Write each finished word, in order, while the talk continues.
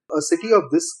a city of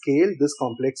this scale, this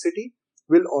complexity,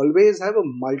 will always have a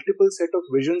multiple set of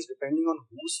visions depending on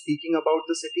who's speaking about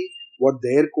the city, what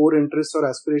their core interests or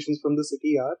aspirations from the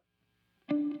city are.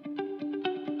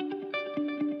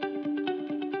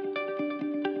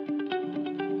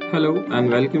 Hello and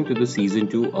welcome to the season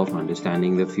 2 of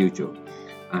Understanding the Future.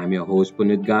 I'm your host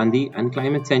Punit Gandhi, and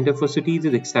Climate Center for Cities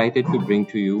is excited to bring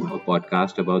to you a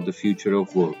podcast about the future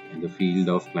of work in the field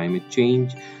of climate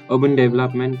change, urban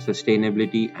development,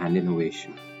 sustainability, and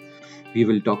innovation. We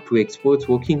will talk to experts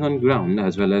working on ground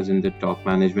as well as in the top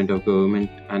management of government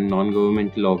and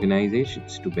non-governmental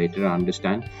organizations to better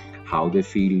understand how their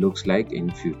field looks like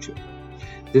in future.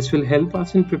 This will help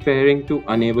us in preparing to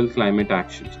enable climate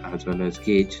actions as well as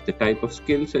gauge the type of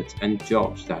skill sets and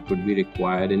jobs that would be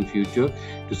required in future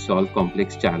to solve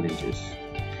complex challenges.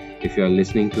 If you are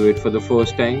listening to it for the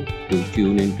first time, do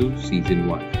tune into season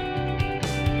 1.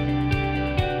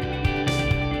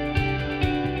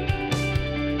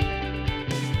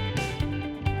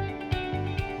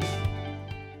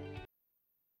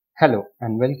 Hello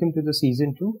and welcome to the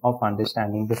season 2 of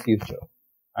Understanding the Future.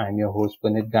 I am your host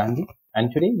Punit Gandhi, and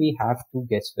today we have two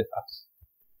guests with us.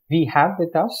 We have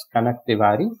with us Kanak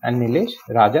Tiwari and Nilesh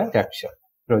Raja Rakshar,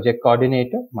 Project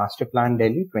Coordinator, Master Plan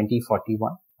Delhi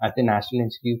 2041 at the National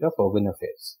Institute of Urban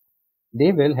Affairs.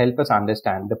 They will help us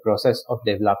understand the process of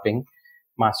developing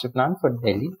Master Plan for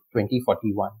Delhi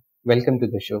 2041. Welcome to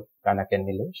the show, Kanak and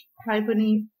Nilesh. Hi,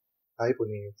 Puneet. Hi,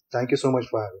 Puneet. Thank you so much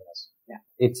for having us.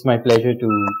 It's my pleasure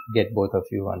to get both of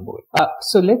you on board.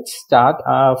 So let's start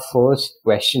our first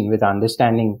question with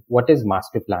understanding what is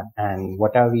master plan and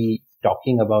what are we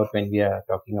talking about when we are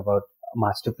talking about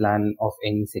master plan of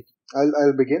any city.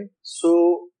 I'll begin.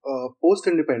 So,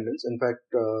 post-independence, in fact,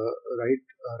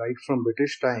 right from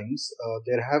British times,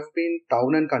 there have been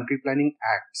town and country planning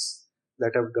acts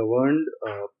that have governed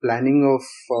planning of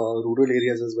rural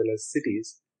areas as well as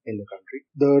cities in the country.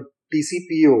 The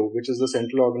TCPO, which is the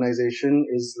central organization,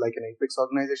 is like an apex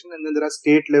organization, and then there are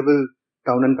state level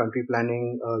town and country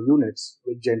planning units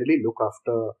which generally look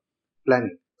after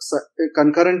planning. So,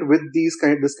 concurrent with this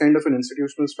kind of an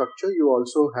institutional structure, you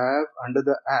also have under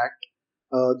the Act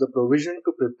the provision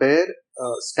to prepare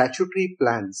statutory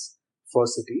plans for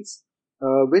cities,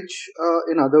 which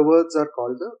in other words are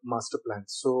called the master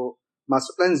plans. So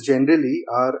master plans generally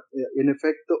are in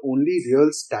effect the only real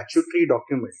statutory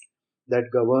document that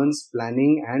governs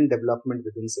planning and development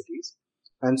within cities.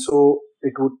 And so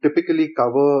it would typically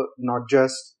cover not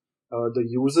just the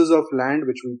uses of land,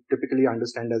 which we typically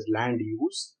understand as land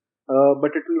use,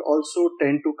 but it will also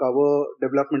tend to cover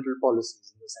developmental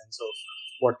policies in the sense of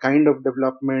what kind of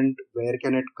development, where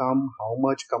can it come, how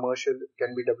much commercial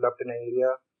can be developed in an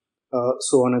area,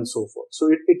 so on and so forth. So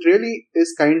it really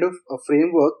is kind of a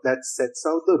framework that sets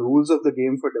out the rules of the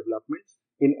game for development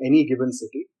in any given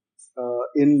city.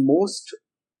 In most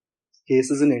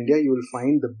cases in India, you will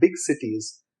find the big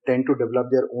cities tend to develop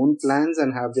their own plans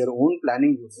and have their own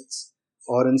planning units,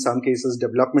 or in some cases,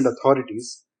 development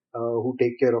authorities who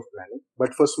take care of planning.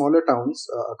 But for smaller towns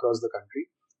across the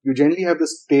country, you generally have the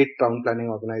state town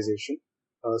planning organization,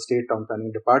 state town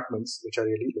planning departments, which are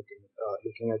really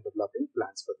looking at developing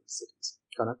plans for these cities.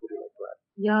 Kanak, would you like to add?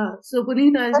 Yeah, so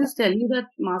Puneet, I'll just tell you that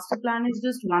master plan is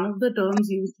just one of the terms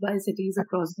used by cities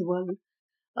across the world.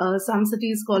 Some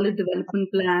cities call it development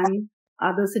plan,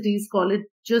 other cities call it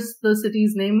just the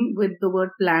city's name with the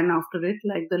word plan after it,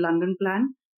 like the London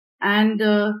plan. And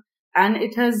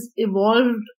it has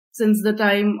evolved since the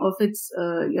time of its,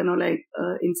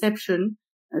 inception.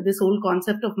 This whole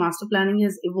concept of master planning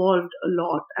has evolved a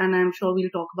lot, and I'm sure we'll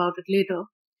talk about it later.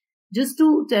 Just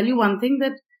to tell you one thing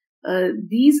that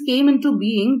these came into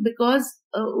being because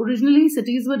originally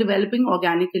cities were developing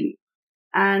organically,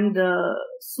 and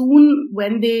soon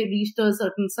when they reached a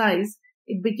certain size,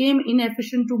 it became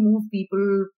inefficient to move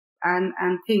people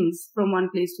and things from one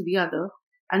place to the other,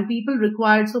 and people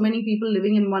required, so many people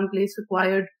living in one place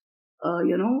required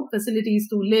facilities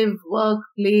to live, work,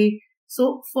 play.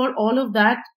 So for all of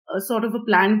that, sort of a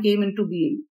plan came into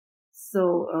being.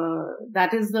 So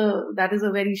that is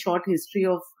a very short history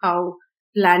of how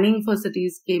planning for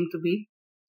cities came to be.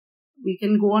 We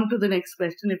can go on to the next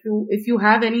question. If you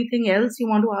have anything else you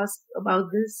want to ask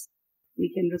about this,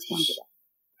 we can respond to that.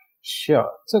 Sure.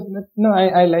 So no,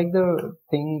 I like the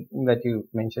thing that you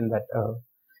mentioned that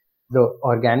the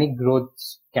organic growth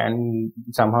can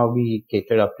somehow be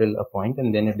catered up till a point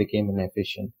and then it became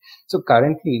inefficient. So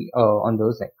currently, on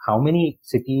those, like, how many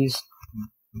cities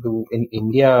do in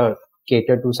India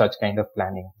cater to such kind of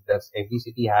planning? Does every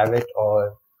city have it,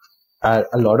 or are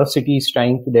a lot of cities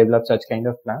trying to develop such kind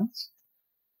of plans?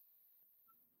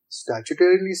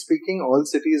 Statutorily speaking, all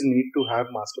cities need to have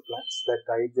master plans that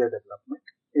guide their development.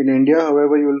 In India,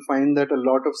 however, you will find that a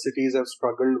lot of cities have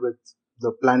struggled with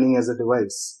the planning as a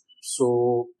device.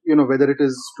 So, whether it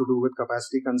is to do with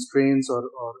capacity constraints or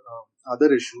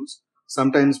other issues,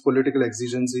 sometimes political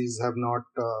exigencies have not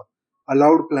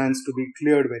allowed plans to be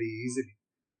cleared very easily.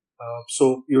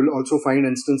 So you'll also find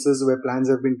instances where plans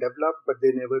have been developed, but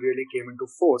they never really came into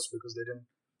force because they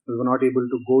were not able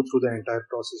to go through the entire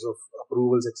process of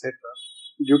approvals, etc.,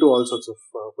 due to all sorts of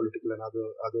political and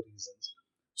other reasons.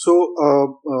 So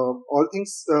all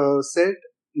things said,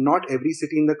 not every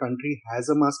city in the country has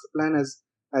a master plan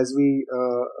as we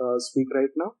speak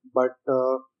right now, but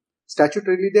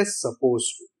statutorily they're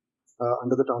supposed to.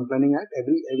 Under the Town Planning Act,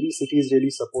 every city is really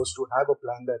supposed to have a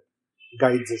plan that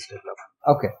guides its development.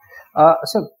 Okay.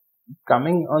 So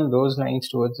coming on those lines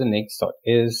towards the next thought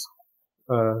is,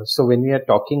 so when we are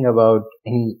talking about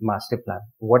any master plan,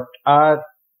 what are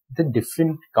the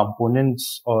different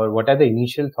components or what are the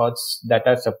initial thoughts that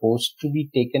are supposed to be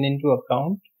taken into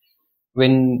account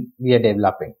when we are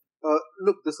developing?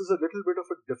 Look, this is a little bit of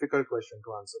a difficult question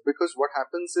to answer because what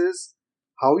happens is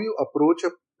how you approach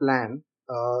a plan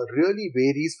really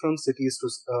varies from cities to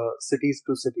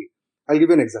city. I'll give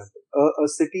you an example. A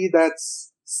city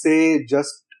that's say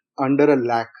just under a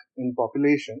lakh in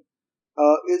population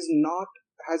is not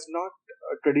has not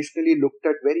traditionally looked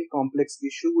at very complex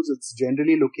issues. It's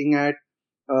generally looking at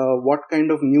what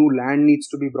kind of new land needs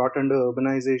to be brought under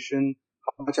urbanization,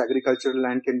 how much agricultural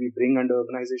land can we bring under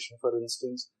urbanization, for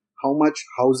instance, how much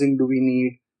housing do we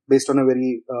need based on a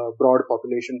very broad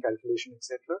population calculation,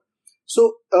 etc.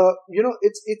 So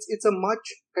it's a much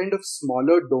kind of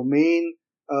smaller domain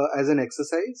as an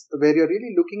exercise where you're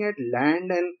really looking at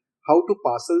land and how to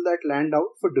parcel that land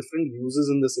out for different uses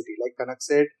in the city. Like Kanak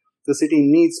said, the city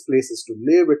needs places to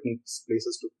live, it needs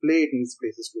places to play, it needs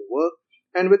places to work.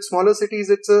 And with smaller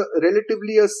cities, it's a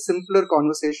relatively a simpler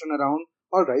conversation around,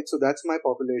 all right, so that's my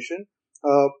population.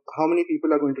 How many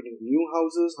people are going to need new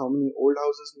houses? How many old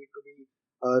houses need to be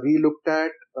re-looked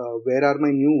at? Where are my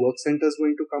new work centers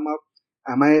going to come up?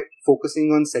 Am I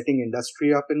focusing on setting industry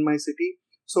up in my city?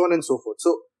 So on and so forth.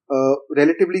 So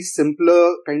relatively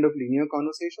simpler kind of linear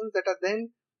conversations that are then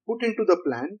put into the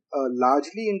plan,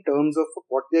 largely in terms of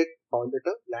what they call it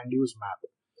a land use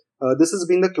map. This has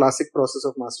been the classic process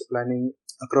of master planning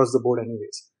across the board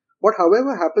anyways. What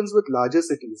however happens with larger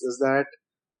cities is that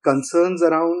concerns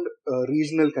around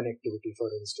regional connectivity, for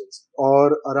instance,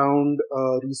 or around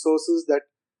resources that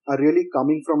are really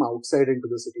coming from outside into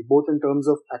the city, both in terms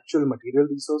of actual material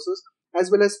resources as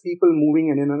well as people moving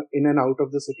in and out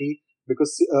of the city,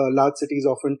 because large cities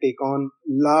often take on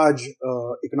large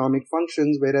economic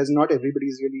functions, whereas not everybody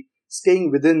is really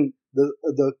staying within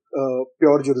the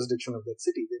pure jurisdiction of that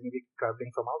city. They may be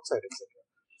traveling from outside, etc.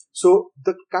 So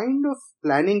the kind of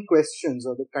planning questions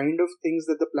or the kind of things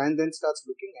that the plan then starts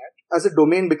looking at as a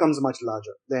domain becomes much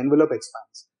larger. The envelope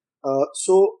expands.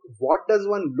 So what does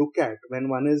one look at when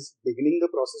one is beginning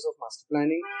the process of master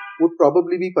planning would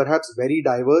probably be perhaps very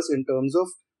diverse in terms of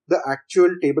the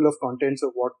actual table of contents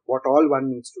of what all one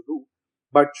needs to do.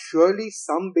 But surely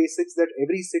some basics that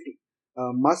every city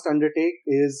must undertake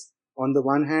is, on the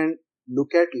one hand,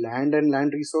 look at land and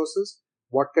land resources.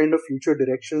 What kind of future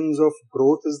directions of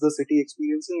growth is the city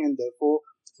experiencing, and therefore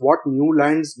what new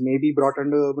lands may be brought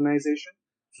under urbanization.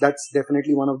 That's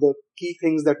definitely one of the key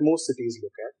things that most cities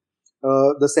look at.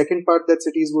 The second part that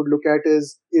cities would look at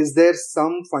is there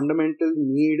some fundamental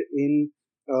need in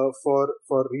for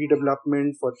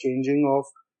redevelopment, for changing of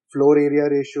floor area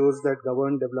ratios that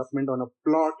govern development on a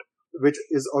plot, which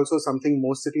is also something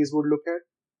most cities would look at.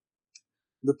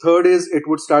 The third is it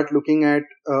would start looking at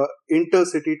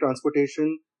intercity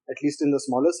transportation, at least in the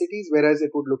smaller cities, whereas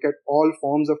it would look at all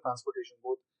forms of transportation,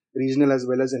 both regional as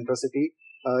well as intracity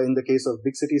in the case of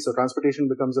big cities. So transportation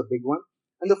becomes a big one.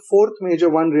 And the fourth major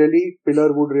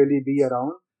pillar would really be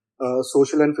around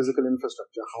social and physical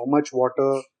infrastructure. How much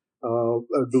water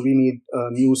do we need?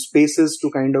 New spaces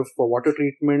to for water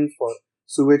treatment, for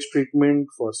sewage treatment,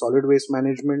 for solid waste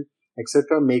management,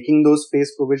 etc. Making those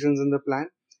space provisions in the plan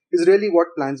is really what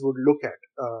plans would look at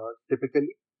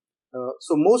typically.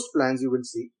 So most plans you will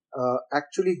see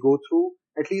actually go through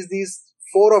at least these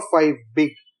 4 or 5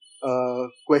 big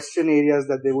question areas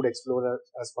that they would explore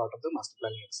as part of the master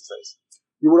planning exercise.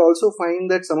 You would also find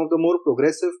that some of the more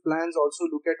progressive plans also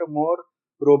look at a more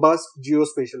robust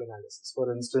geospatial analysis.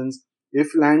 For instance, if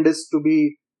land is to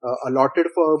be allotted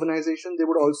for urbanization, they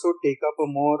would also take up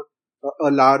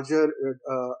a larger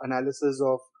analysis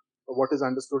of what is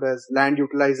understood as land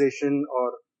utilization,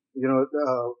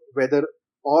 or whether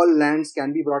all lands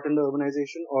can be brought under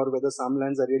urbanization or whether some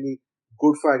lands are really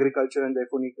good for agriculture and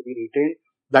therefore need to be retained.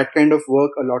 That kind of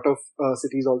work a lot of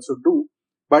cities also do.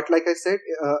 But like I said,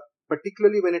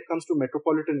 particularly when it comes to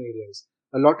metropolitan areas,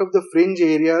 a lot of the fringe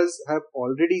areas have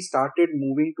already started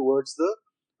moving towards the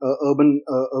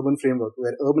urban framework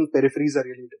where urban peripheries are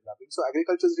really developing. So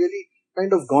agriculture has really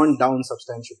kind of gone down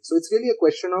substantially. So it's really a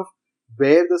question of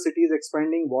where the city is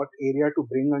expanding, what area to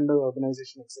bring under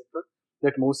urbanization, etc.,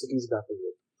 that most cities grapple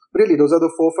with. Really, those are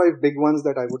the 4-5 big ones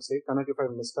that I would say. Kanak, if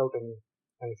I've missed out any,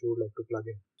 and if you would like to plug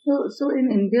in. So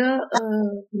in India,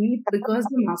 because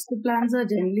the master plans are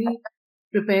generally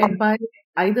prepared by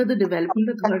either the development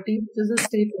authority, which is a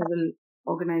state level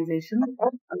organization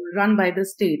run by the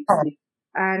state,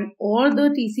 and or the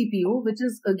TCPO, which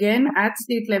is again at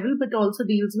state level but also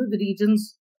deals with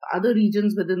regions, other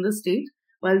regions within the state,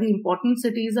 while the important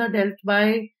cities are dealt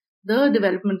by the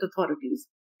development authorities.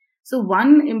 So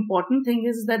one important thing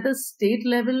is that the state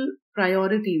level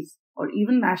priorities or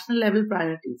even national level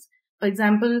priorities, for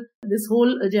example, this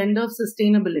whole agenda of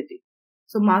sustainability.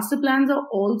 So master plans are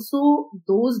also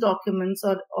those documents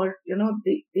or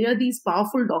they are these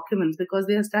powerful documents because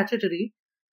they are statutory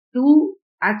to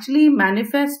actually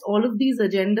manifest all of these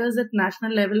agendas at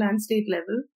national level and state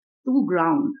level to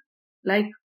ground. Like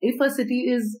if a city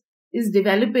is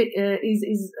developing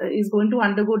is going to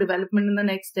undergo development in the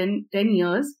next 10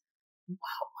 years,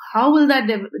 how will that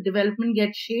development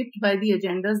get shaped by the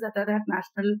agendas that are at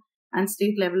national and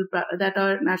state level that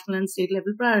are national and state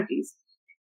level priorities?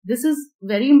 This is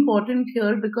very important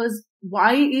here because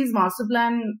why is master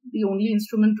plan the only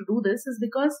instrument to do this is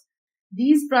because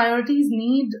these priorities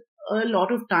need a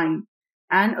lot of time,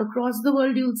 and across the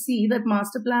world you'll see that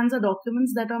master plans are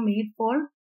documents that are made for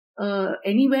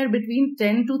anywhere between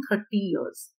 10 to 30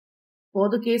 years. In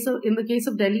the case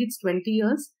of Delhi, it's 20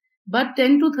 years, but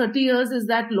 10 to 30 years is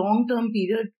that long-term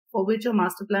period for which a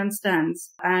master plan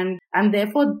stands, and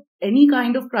therefore any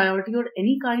kind of priority or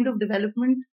any kind of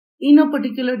development in a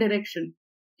particular direction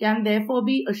can therefore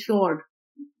be assured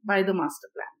by the master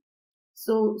plan.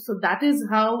 So that is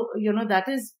how, that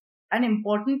is an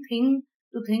important thing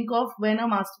to think of when a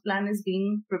master plan is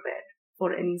being prepared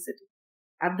for any city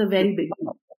at the very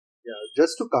beginning. Yeah,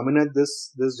 just to come in at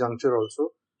this juncture also,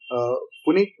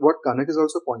 Puneet, what Kanak is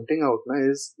also pointing out now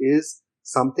is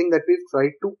something that we've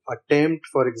tried to attempt,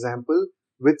 for example,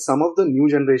 with some of the new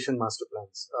generation master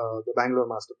plans, the Bangalore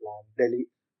master plan,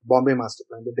 Bombay master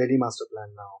plan, the Delhi master plan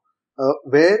now,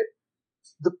 where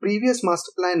the previous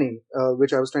master planning,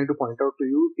 which I was trying to point out to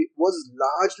you, it was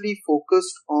largely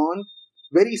focused on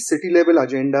very city level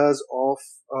agendas of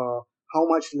how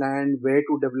much land, where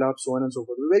to develop, so on and so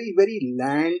forth. Very, very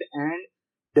land and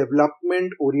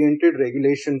development oriented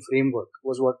regulation framework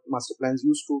was what master plans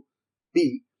used to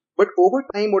be. But over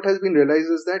time, what has been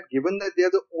realized is that given that they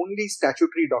are the only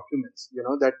statutory documents,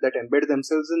 that embed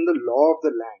themselves in the law of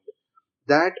the land,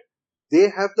 that they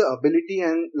have the ability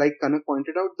and, like Kanak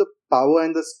pointed out, the power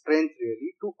and the strength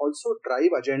really to also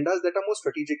drive agendas that are more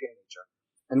strategic in nature.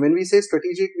 And when we say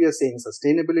strategic, we are saying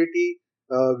sustainability,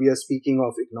 we are speaking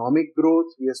of economic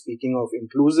growth, we are speaking of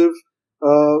inclusive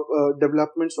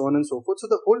development, so on and so forth. So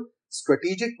the whole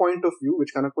strategic point of view,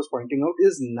 which Kanak was pointing out,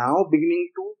 is now beginning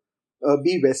to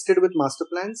be vested with master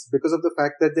plans because of the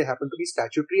fact that they happen to be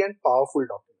statutory and powerful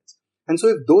documents. And so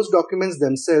if those documents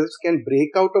themselves can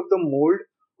break out of the mold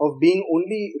of being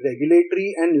only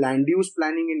regulatory and land use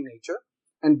planning in nature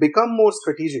and become more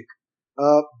strategic,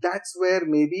 that's where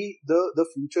maybe the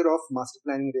future of master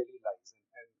planning really lies.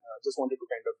 And just wanted to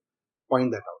kind of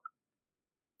point that out.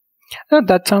 No,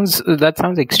 that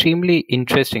sounds extremely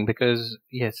interesting because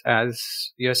yes, as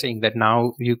you're saying that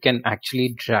now you can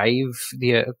actually drive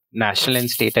the national and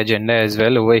state agenda as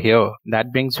well over here.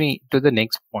 That brings me to the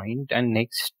next point and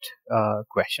next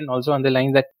question also on the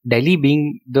line that Delhi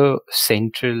being the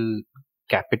central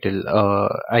capital,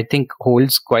 I think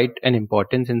holds quite an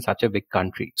importance in such a big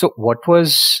country. So what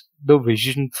was the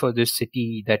vision for this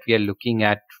city that we are looking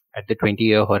at the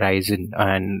 20-year horizon,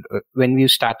 and when we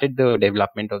started the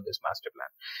development of this master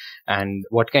plan, and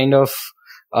what kind of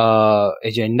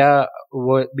agenda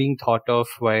were being thought of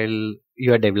while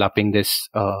you are developing this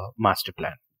master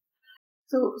plan?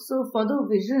 So for the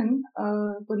vision,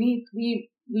 Puneet,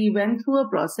 we went through a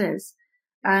process,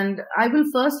 and I will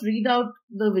first read out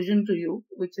the vision to you,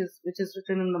 which is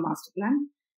written in the master plan.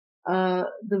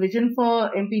 The vision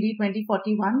for MPD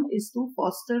 2041 is to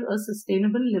foster a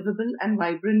sustainable, livable, and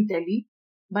vibrant Delhi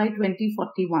by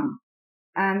 2041.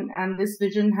 And this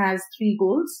vision has 3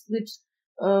 goals,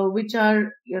 which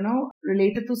are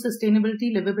related to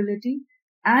sustainability, livability,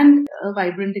 and a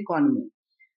vibrant economy.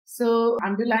 So,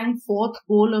 underlying 4th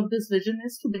goal of this vision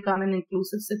is to become an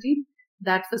inclusive city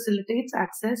that facilitates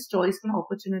access, choice, and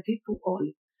opportunity to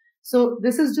all. So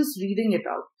this is just reading it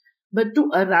out. But to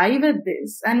arrive at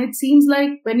this, and it seems like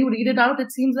when you read it out,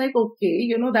 it seems like, okay,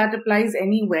 that applies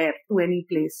anywhere to any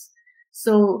place.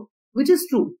 So, which is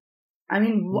true. I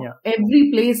mean,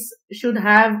 every place should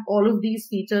have all of these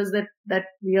features that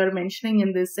we are mentioning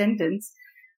in this sentence.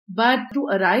 But to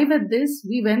arrive at this,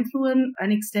 we went through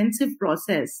an extensive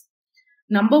process.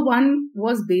 Number one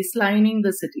was baselining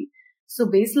the city. So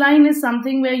baseline is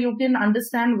something where you can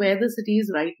understand where the city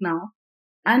is right now.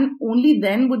 And only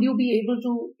then would you be able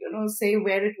to, say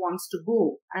where it wants to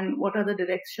go and what are the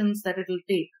directions that it will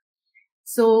take.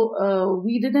 So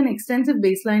we did an extensive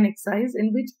baseline exercise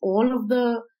in which all of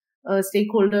the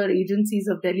stakeholder agencies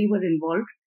of Delhi were involved.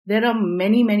 There are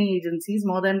many, many agencies,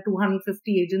 more than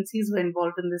 250 agencies were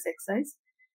involved in this exercise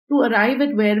to arrive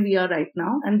at where we are right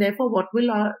now, and therefore what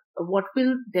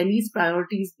will Delhi's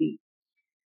priorities be.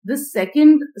 The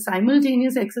second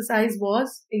simultaneous exercise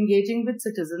was engaging with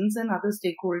citizens and other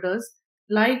stakeholders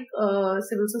like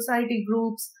civil society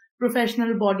groups,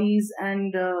 professional bodies,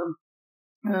 and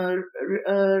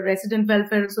resident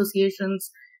welfare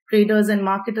associations, traders and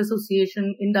market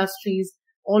association, industries,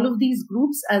 all of these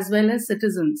groups as well as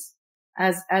citizens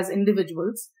as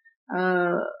individuals.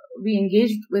 We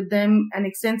engaged with them, an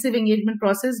extensive engagement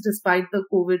process despite the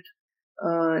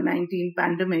COVID-19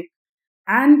 pandemic.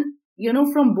 And,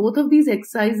 from both of these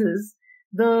exercises,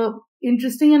 the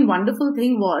interesting and wonderful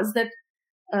thing was that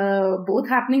both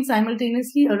happening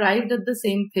simultaneously arrived at the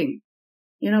same thing.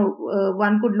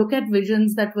 One could look at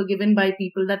visions that were given by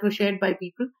people, that were shared by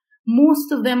people.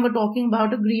 Most of them were talking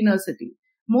about a greener city.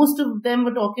 Most of them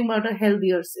were talking about a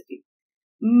healthier city.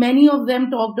 Many of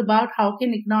them talked about how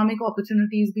can economic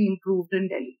opportunities be improved in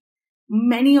Delhi.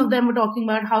 Many of them were talking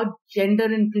about how gender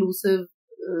inclusive,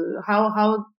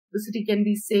 how the city can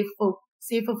be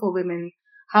safer for women,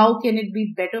 how can it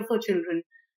be better for children.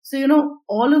 So,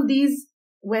 all of these,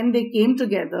 when they came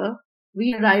together,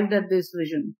 we arrived at this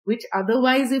vision, which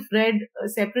otherwise, if read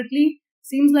separately,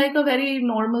 seems like a very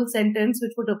normal sentence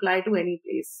which would apply to any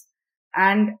place.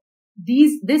 And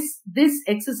this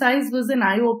exercise was an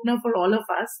eye opener for all of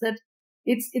us that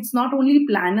it's not only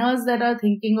planners that are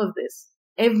thinking of this.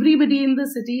 Everybody in the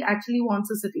city actually wants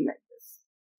a city like this.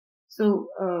 So,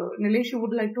 Nilesh, you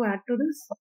would like to add to this?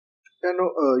 Yeah,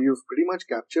 no, you've pretty much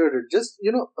captured it. Just,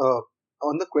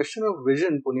 on the question of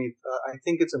vision, Puneet, I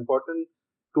think it's important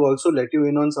to also let you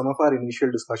in on some of our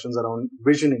initial discussions around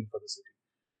visioning for the city.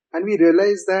 And we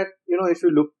realized that, if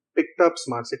you picked up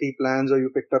smart city plans or you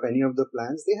picked up any of the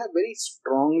plans, they have very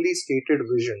strongly stated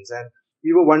visions. And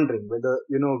we were wondering whether,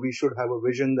 we should have a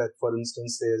vision that, for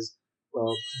instance, says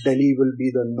Delhi will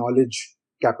be the knowledge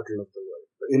capital of the world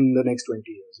in the next 20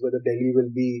 years, whether Delhi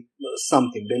will be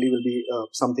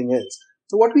something else.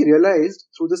 So what we realized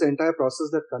through this entire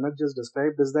process that Kanak just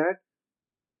described is that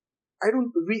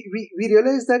we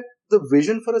realize that the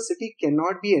vision for a city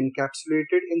cannot be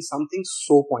encapsulated in something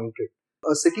so pointed.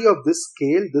 A city of this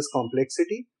scale, this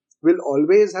complexity, will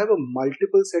always have a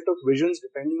multiple set of visions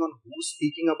depending on who's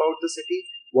speaking about the city,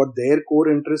 what their core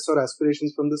interests or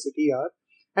aspirations from the city are.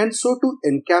 And so to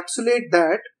encapsulate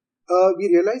that, we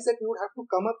realize that we would have to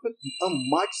come up with a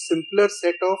much simpler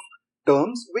set of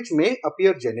terms which may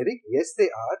appear generic. Yes, they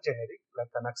are generic, like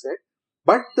Kanak said.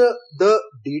 But the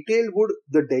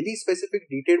Delhi specific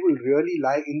detail will really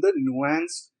lie in the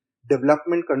nuanced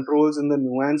development controls, in the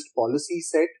nuanced policy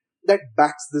set that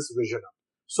backs this vision up.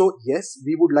 So yes,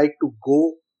 we would like to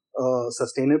go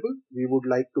sustainable. We would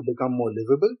like to become more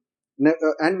livable,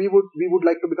 and we would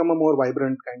like to become a more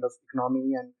vibrant kind of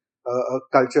economy and a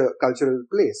cultural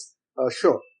place.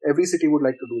 Sure, every city would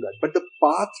like to do that, but the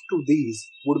path to these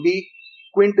would be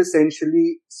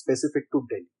quintessentially specific to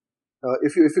Delhi.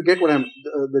 If you get what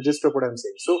the gist of what I'm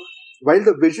saying. So while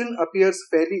the vision appears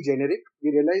fairly generic,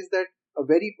 we realize that a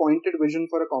very pointed vision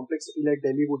for a complex city like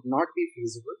Delhi would not be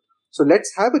feasible. So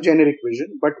let's have a generic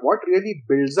vision, but what really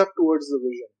builds up towards the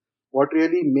vision, what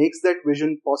really makes that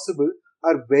vision possible,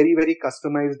 are very, very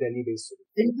customized Delhi-based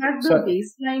solutions. In fact, the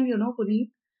baseline,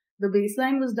 Puneet, the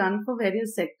baseline was done for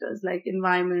various sectors like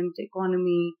environment,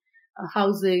 economy,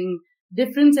 housing.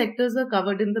 Different sectors are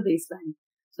covered in the baseline.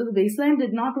 So the baseline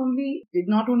did not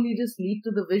only just lead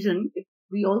to the vision,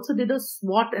 we also did a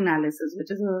SWOT analysis,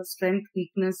 which is a strength,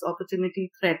 weakness,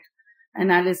 opportunity, threat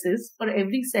analysis for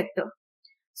every sector.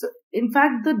 So in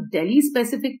fact, the Delhi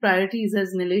specific priorities,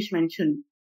 as Nilesh mentioned,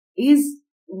 is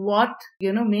what,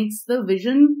 makes the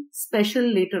vision special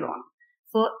later on.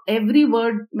 For every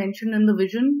word mentioned in the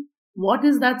vision, what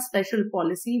is that special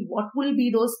policy? What will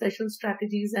be those special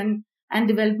strategies and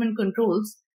development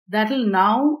controls that will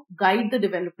now guide the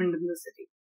development in the city?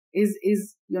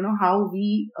 is how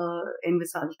we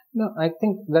envisage. No, I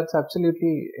think that's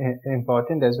absolutely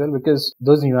important as well, because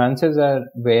those nuances are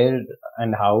where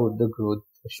and how the growth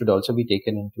should also be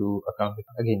taken into account.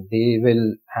 Again, they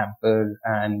will hamper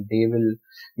and they will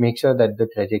make sure that the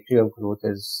trajectory of growth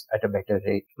is at a better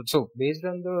rate. So, based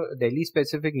on the Delhi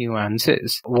specific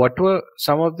nuances, what were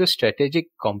some of the strategic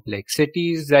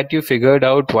complexities that you figured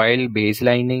out while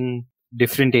baselining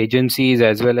different agencies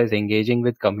as well as engaging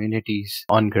with communities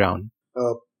on ground?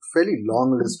 A fairly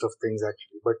long list of things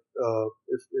actually, but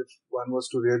if one was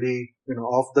to really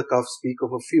off the cuff speak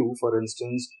of a few, for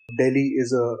instance, Delhi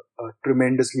is a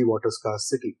tremendously water scarce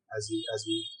city as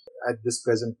we at this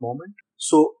present moment.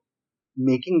 So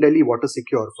making Delhi water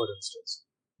secure, for instance,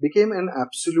 became an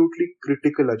absolutely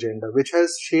critical agenda, which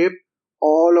has shaped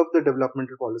all of the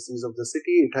developmental policies of the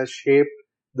city. It has shaped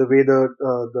the way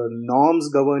the norms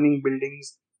governing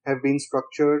buildings have been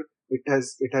structured. It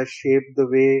has shaped the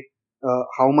way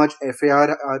how much FAR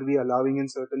are we allowing in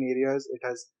certain areas. It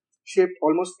has shaped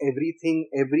almost everything,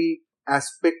 every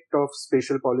aspect of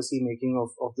spatial policy making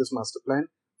of this master plan,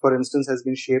 for instance, has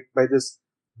been shaped by this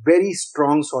very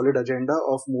strong, solid agenda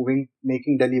of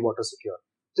making Delhi water secure.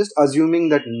 Just assuming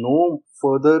that no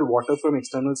further water from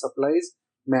external supplies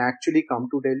may actually come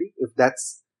to Delhi, if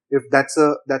that's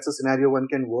a scenario one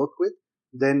can work with,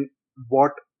 then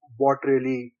what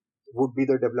really would be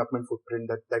the development footprint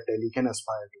that Delhi can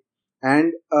aspire to,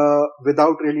 and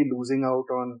without really losing out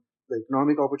on the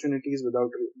economic opportunities, without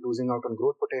losing out on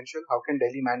growth potential, how can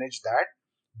Delhi manage that,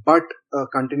 but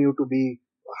continue to be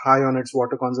high on its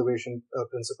water conservation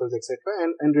principles, etc.,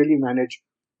 and really manage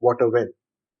water well.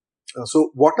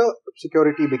 So water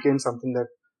security became something that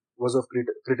was of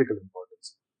critical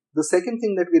importance. The second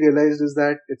thing that we realized is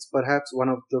that it's perhaps one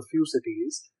of the few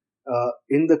cities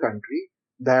in the country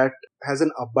that has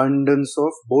an abundance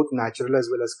of both natural as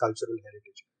well as cultural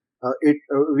heritage.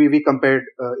 We compared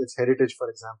its heritage, for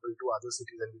example, to other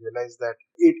cities, and we realized that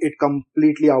it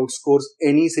completely outscores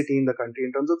any city in the country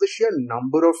in terms of the sheer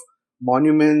number of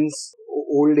monuments,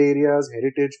 old areas,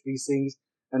 heritage precincts,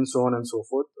 and so on and so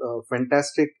forth.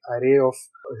 Fantastic array of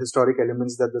historic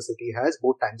elements that the city has,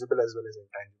 both tangible as well as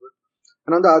intangible.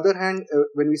 And on the other hand,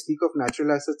 when we speak of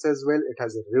natural assets as well, it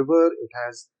has a river, it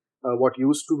has what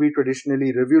used to be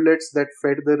traditionally rivulets that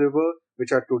fed the river,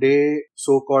 which are today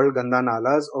so-called Ganda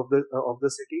Nalas of the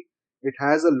city. It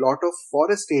has a lot of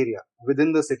forest area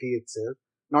within the city itself.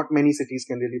 Not many cities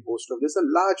can really boast of this. A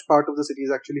large part of the city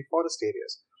is actually forest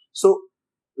areas. So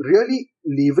really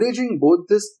leveraging both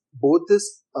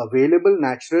this available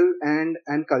natural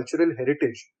and cultural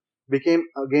heritage became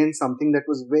again something that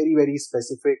was very, very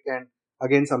specific, and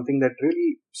again something that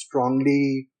really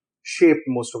strongly shaped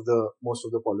most of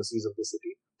the policies of the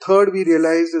city. Third, we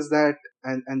realized is that,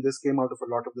 and this came out of a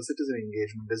lot of the citizen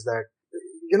engagement, is that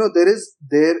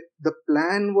the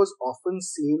plan was often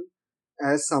seen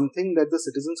as something that the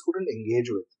citizens couldn't engage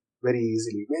with very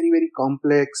easily, very, very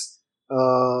complex,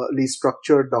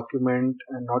 structured document,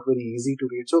 and not very easy to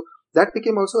read. So that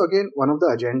became also again one of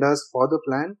the agendas for the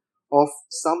plan, of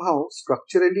somehow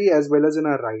structurally as well as in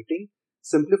our writing,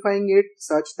 simplifying it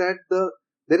such that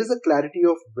there is a clarity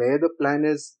of where the plan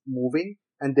is moving,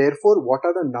 and therefore what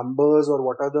are the numbers or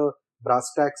what are the brass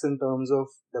tacks in terms of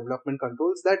development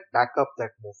controls that back up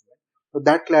that movement. So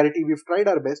that clarity, we've tried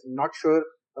our best. Not sure,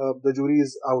 the jury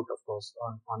is out, of course,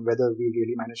 on whether we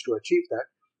really managed to achieve that.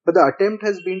 But the attempt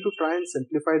has been to try and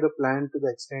simplify the plan to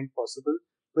the extent possible,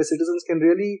 where citizens can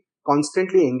really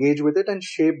constantly engage with it and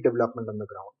shape development on the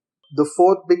ground. The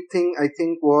fourth big thing, I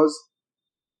think, was,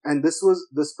 and this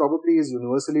probably is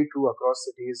universally true across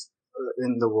cities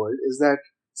in the world, is that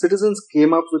citizens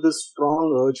came up with a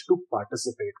strong urge to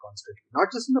participate constantly, not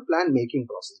just in the plan making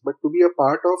process, but to be a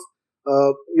part of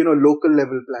local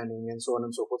level planning and so on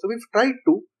and so forth. So we've tried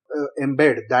to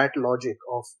embed that logic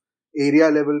of area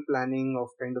level planning, of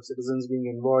kind of citizens being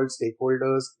involved,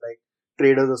 stakeholders like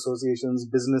traders associations,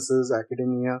 businesses,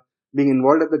 academia, being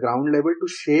involved at the ground level to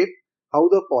shape how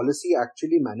the policy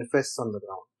actually manifests on the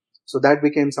ground. So that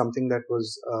became something that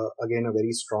was again a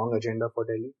very strong agenda for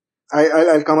Delhi.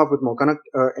 I'll come up with more. Kanak,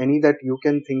 any that you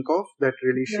can think of that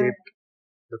really Yeah. shaped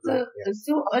the plan? So, Yes.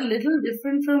 so a little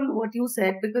different from what you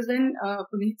said, because when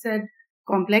Puneet said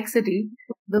complexity,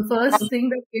 the first thing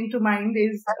that came to mind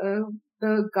is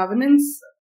the governance,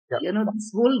 Yeah.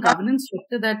 this whole governance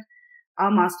structure that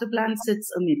our master plan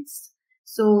sits amidst.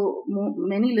 So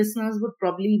many listeners would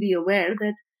probably be aware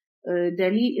that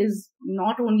Delhi is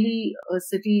not only a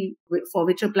city for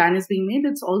which a plan is being made,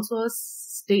 it's also a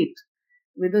state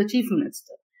with a chief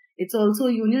minister. It's also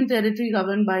a union territory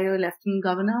governed by a lieutenant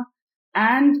governor.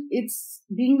 And it's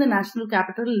being the national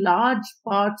capital, large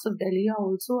parts of Delhi are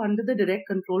also under the direct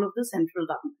control of the central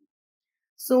government.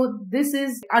 So this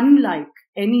is unlike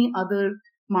any other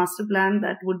master plan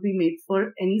that would be made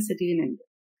for any city in India.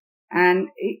 And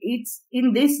it's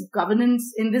in this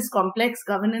governance, in this complex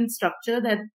governance structure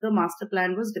that the master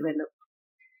plan was developed.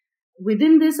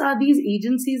 Within this are these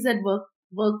agencies that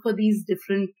work for these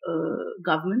different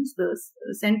governments, the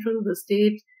central, the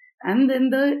state, and then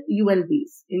the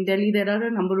ULBs. In Delhi, there are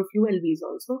a number of ULBs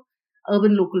also,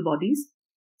 urban local bodies.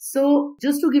 So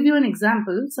just to give you an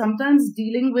example, sometimes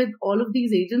dealing with all of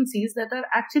these agencies that are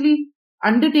actually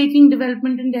undertaking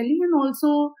development in Delhi and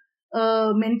also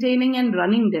maintaining and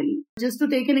running Delhi. Just to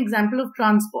take an example of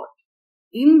transport.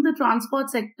 In the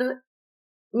transport sector,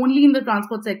 only in the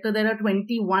transport sector, there are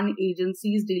 21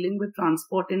 agencies dealing with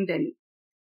transport in Delhi.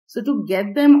 So to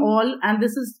get them all, and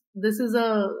this is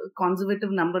a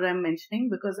conservative number I'm mentioning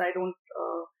because I don't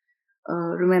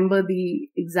remember the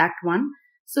exact one.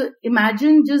 So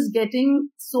imagine just getting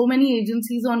so many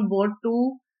agencies on board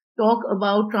to talk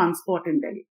about transport in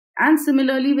Delhi, and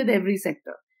similarly with every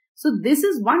sector. So this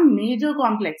is one major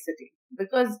complexity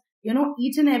because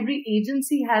each and every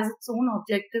agency has its own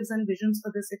objectives and visions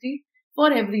for the city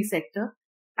for every sector,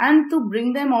 and to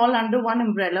bring them all under one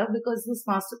umbrella, because this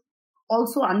master,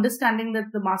 also understanding that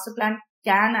the master plan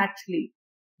can actually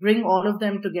bring all of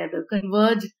them together,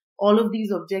 converge all of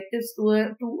these objectives to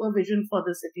a vision for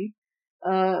the city,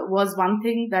 was one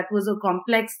thing that was a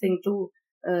complex thing to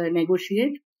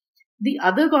negotiate. The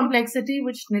other complexity,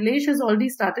 which Nilesh has already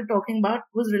started talking about,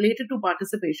 was related to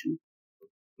participation.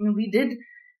 We did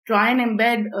try and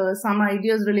embed some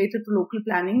ideas related to local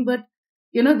planning, but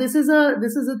this is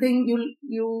a thing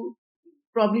you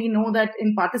probably know that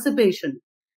in participation,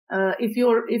 if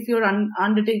you're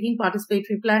undertaking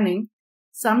participatory planning,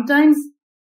 sometimes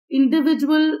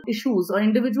individual issues or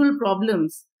individual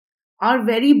problems are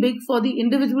very big for the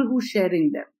individual who's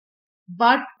sharing them.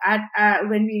 But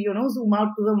when we zoom out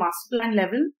to the master plan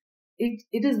level,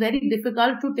 it is very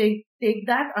difficult to take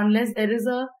that unless there is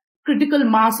a critical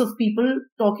mass of people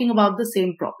talking about the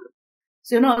same problem.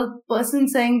 So a person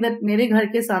saying that mere ghar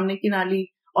ke samne ki nali,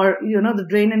 or the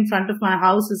drain in front of my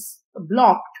house is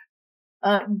blocked,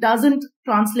 doesn't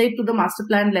translate to the master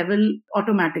plan level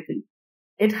automatically.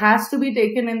 It has to be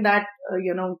taken in that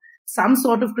some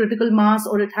sort of critical mass,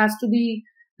 or there has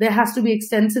to be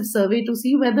extensive survey to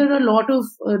see whether a lot of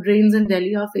drains in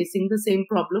Delhi are facing the same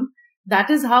problem. That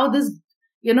is how this,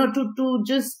 to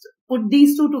just put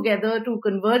these two together, to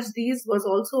converge these, was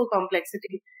also a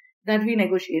complexity that we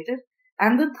negotiated.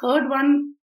 And the third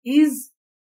one is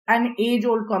an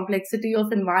age-old complexity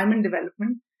of environment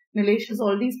development. Nilesh has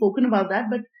already spoken about that,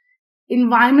 but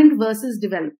environment versus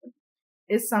development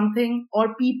is something,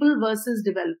 or people versus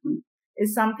development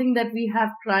is something that we have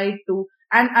tried to,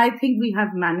 and I think we have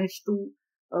managed to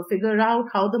figure out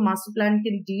how the master plan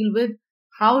can deal with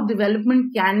how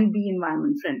development can be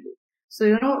environment friendly.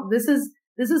 So, this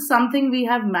is something we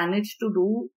have managed to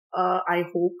do, I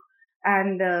hope.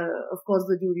 And of course,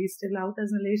 the jury is still out,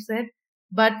 as Nilesh said.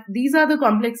 But these are the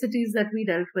complexities that we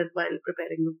dealt with while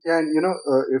preparing them. Yeah, and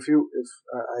if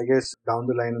I guess down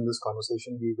the line in this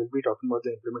conversation, we will be talking about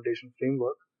the implementation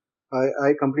framework.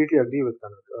 I completely agree with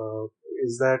Kanak.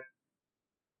 Is that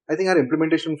I think our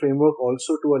implementation framework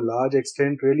also, to a large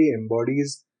extent, really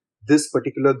embodies this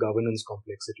particular governance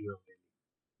complexity of Delhi,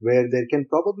 where there can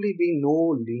probably be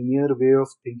no linear way of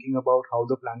thinking about how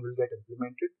the plan will get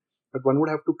implemented, but one would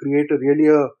have to create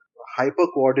a hyper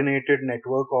coordinated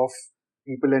network of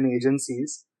people and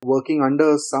agencies working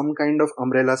under some kind of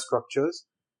umbrella structures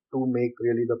to make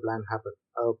really the plan happen.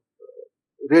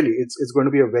 Really, it's going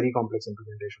to be a very complex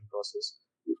implementation process.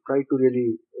 We've tried to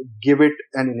really give it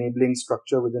an enabling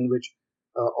structure within which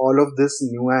all of this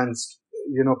nuanced,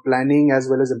 planning as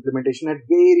well as implementation at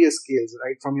various scales,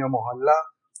 right from your mohalla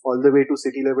all the way to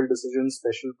city level decisions,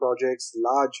 special projects,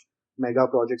 large mega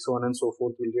projects, so on and so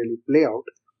forth, will really play out,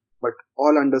 but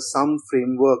all under some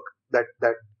framework that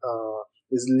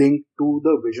is linked to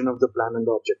the vision of the plan and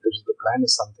the objectives of the plan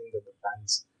is something that the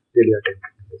plans really attend to.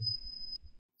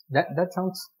 That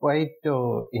sounds quite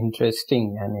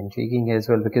interesting and intriguing as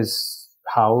well, because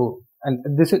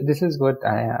and this is what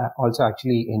I also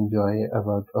actually enjoy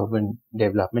about urban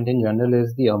development in general,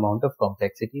 is the amount of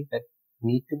complexity that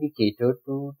need to be catered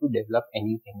to develop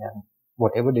anything, and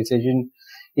whatever decision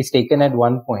is taken at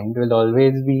one point will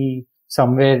always be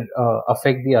somewhere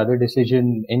affect the other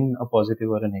decision in a positive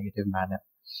or a negative manner.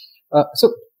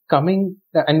 So coming,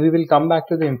 and we will come back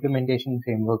to the implementation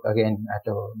framework again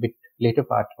at a bit later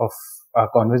part of our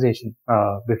conversation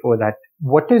before that,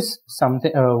 what is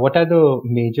something? What are the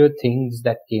major things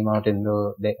that came out in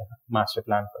the master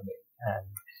plan for Delhi? And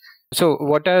so,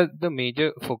 what are the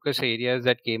major focus areas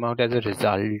that came out as a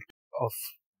result of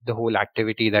the whole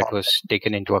activity that was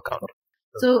taken into account?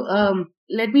 So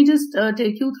let me just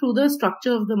take you through the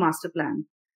structure of the master plan.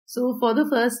 So for the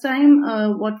first time,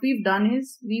 what we've done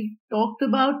is we've talked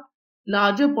about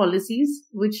larger policies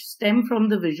which stem from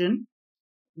the vision.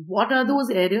 What are those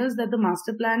areas that the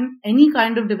master plan, any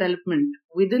kind of development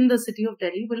within the city of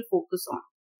Delhi will focus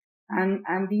on?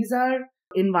 And these are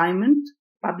environment,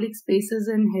 public spaces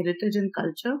and heritage and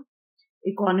culture,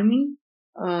 economy,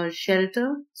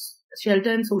 shelter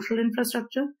and social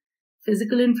infrastructure,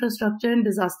 physical infrastructure and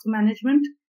disaster management,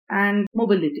 and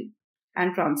mobility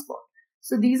and transport.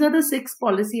 So these are the 6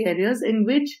 policy areas in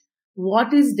which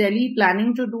what is Delhi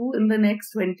planning to do in the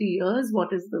next 20 years?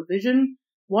 What is the vision?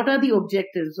 What are the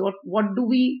objectives? What do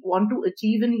we want to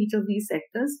achieve in each of these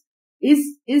sectors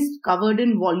is covered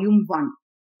in volume 1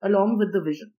 along with the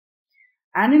vision.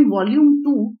 And in volume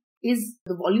 2 is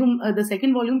the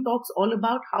second volume talks all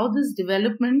about how this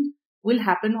development will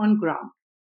happen on ground.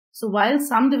 So while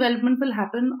some development will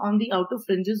happen on the outer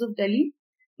fringes of Delhi,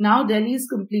 now Delhi is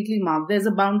completely marked. There's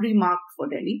a boundary marked for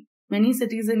Delhi. Many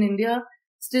cities in India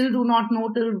still do not know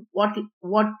till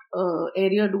what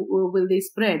area will they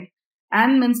spread.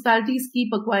 And municipalities keep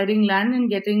acquiring land and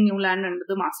getting new land under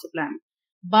the master plan.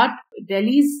 But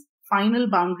Delhi's final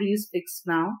boundary is fixed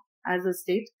now as a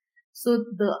state. So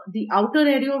the outer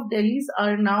area of Delhi's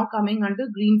are now coming under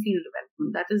greenfield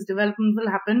development. That is, development will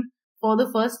happen for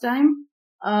the first time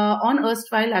on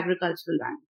erstwhile agricultural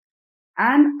land.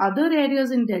 And other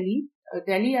areas in Delhi,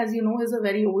 Delhi, as you know, is a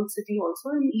very old city also,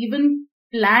 and even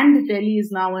planned Delhi is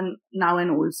now an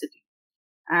old city.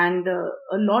 And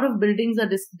a lot of buildings are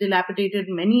dilapidated.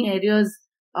 Many areas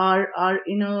are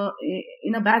in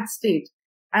a bad state,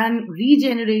 and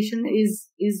regeneration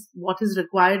is what is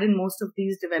required in most of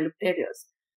these developed areas.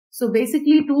 So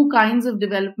basically, 2 kinds of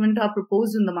development are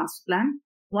proposed in the master plan.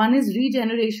 One is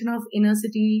regeneration of inner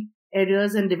city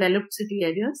areas and developed city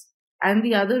areas, and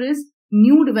the other is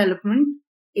new development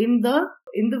in the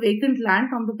vacant land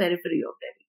on the periphery of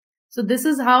Delhi. So this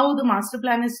is how the master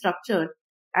plan is structured,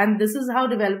 and this is how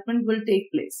development will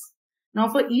take place. Now,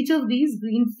 for each of these,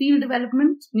 greenfield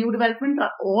development, new development,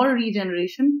 or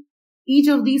regeneration, each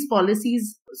of these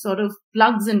policies sort of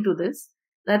plugs into this,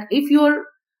 that if you're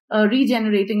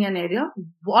regenerating an area,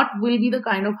 what will be the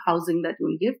kind of housing that you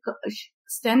will give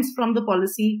stems from the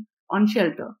policy on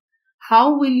shelter.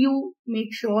 How will you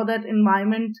make sure that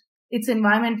it's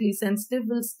environmentally sensitive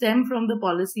will stem from the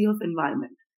policy of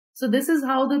environment. So this is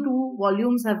how the 2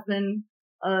 volumes have been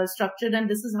structured, and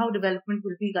this is how development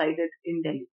will be guided in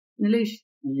Delhi. Nilesh?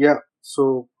 Yeah.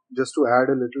 So just to add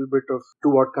a little bit to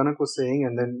what Kanak was saying,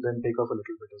 and then take off a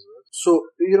little bit as well. So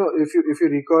if you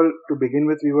recall, to begin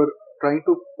with, we were trying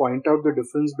to point out the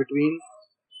difference between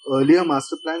earlier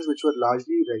master plans, which were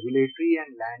largely regulatory and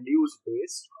land use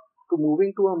based, to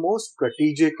moving to a more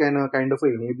strategic and a kind of a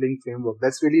enabling framework.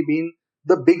 That's really been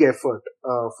the big effort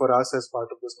for us as part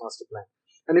of this master plan.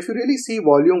 And if you really see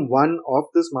volume 1 of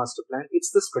this master plan,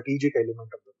 it's the strategic element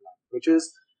of the plan, which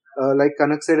is like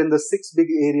Kanak said, in the 6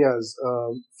 big areas,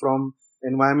 from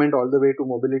environment all the way to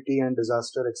mobility and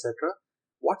disaster, etc.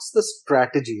 What's the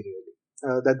strategy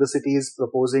really that the city is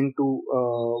proposing to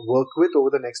work with over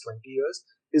the next 20 years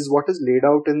is what is laid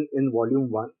out in volume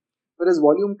 1, whereas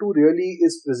volume 2 really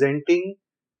is presenting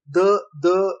the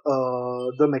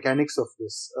mechanics of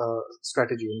this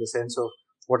strategy, in the sense of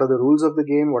what are the rules of the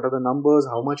game, what are the numbers,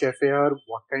 how much FAR,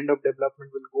 what kind of development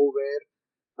will go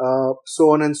where,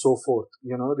 so on and so forth,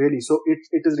 really. So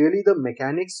it is really the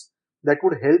mechanics that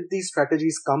would help these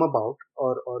strategies come about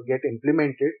or get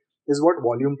implemented is what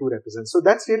volume 2 represents. So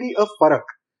that's really a farak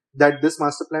that this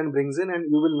master plan brings in, and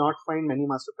you will not find many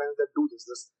master plans that do this.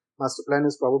 This master plan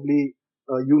is probably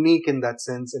unique in that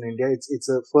sense in India. It's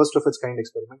a first of its kind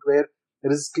experiment where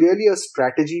there is clearly a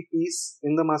strategy piece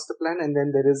in the master plan, and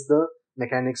then there is the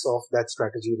mechanics of that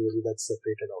strategy really that's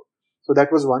separated out. So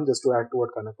that was one, just to add to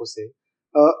what Kanak was saying.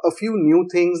 A few new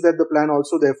things that the plan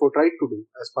also therefore tried to do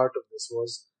as part of this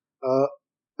was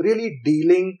really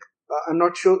dealing. I'm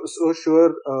not so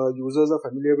sure users are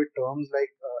familiar with terms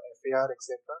like FAR,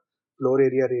 etc., floor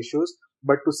area ratios.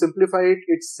 But to simplify it,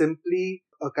 it's simply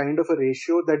a kind of a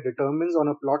ratio that determines on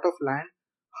a plot of land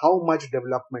how much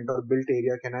development or built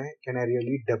area can I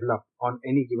really develop on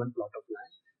any given plot of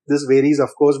land. This varies, of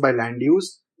course, by land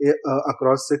use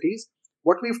across cities.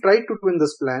 What we've tried to do in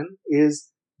this plan is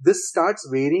this starts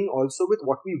varying also with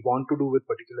what we want to do with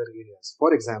particular areas.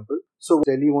 For example, so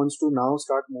Delhi wants to now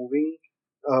start moving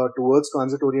towards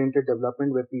transit-oriented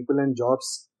development where people and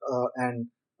jobs and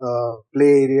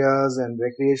play areas and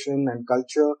recreation and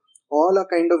culture all are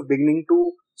kind of beginning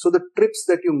to. So the trips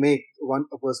that you make,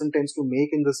 a person tends to make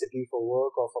in the city for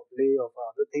work or for play or for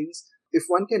other things, if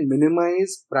one can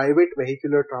minimize private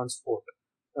vehicular transport,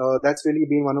 that's really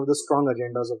been one of the strong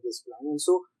agendas of this plan. And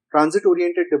so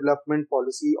transit-oriented development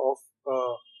policy of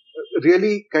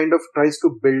really kind of tries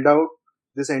to build out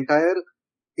this entire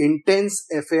intense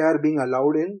FAR being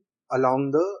allowed in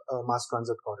along the mass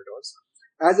transit corridors.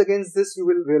 As against this, you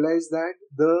will realize that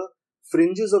the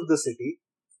fringes of the city,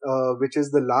 which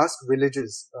is the last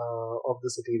villages of the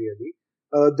city really,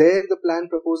 there the plan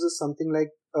proposes something like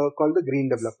called the green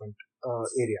development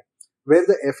area, where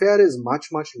the FAR is much,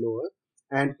 much lower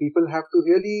and people have to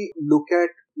really look at,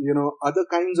 other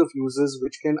kinds of uses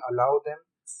which can allow them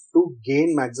to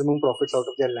gain maximum profits out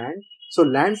of their land. So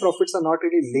land profits are not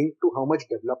really linked to how much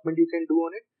development you can do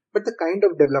on it, but the kind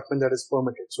of development that is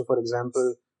permitted. So for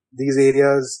example, these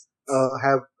areas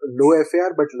have low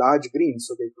FAR but large greens.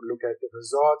 So they could look at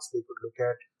resorts, they could look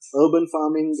at urban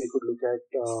farming, they could look at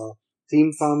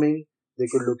theme farming, they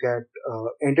could look at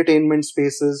entertainment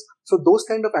spaces. So those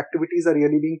kind of activities are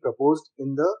really being proposed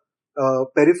in the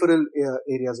peripheral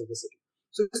areas of the city.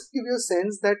 So just to give you a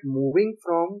sense that moving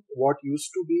from what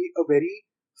used to be a very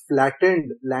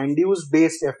flattened land use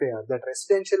based FAR, that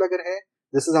residential agar hai,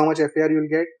 this is how much FAR you'll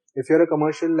get. If you're a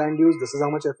commercial land use, this is how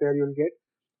much FAR you'll get.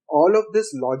 All of this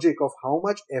logic of how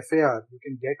much FAR you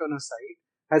can get on a site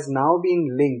has now been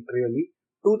linked really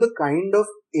to the kind of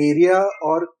area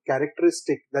or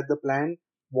characteristic that the plan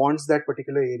wants that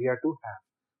particular area to have.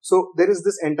 So there is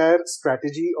this entire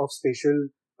strategy of spatial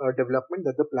development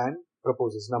that the plan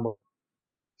proposes, number one.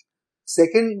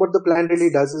 Second, what the plan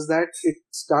really does is that it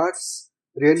starts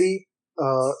really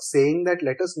saying that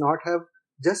let us not have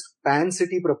just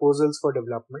pan-city proposals for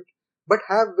development, but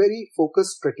have very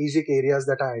focused strategic areas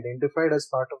that are identified as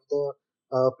part of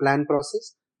the plan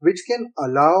process, which can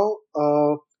allow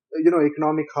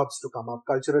economic hubs to come up,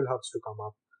 cultural hubs to come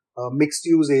up,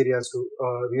 mixed-use areas to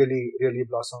really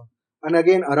blossom. And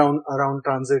again, around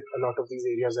transit, a lot of these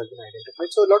areas have been identified.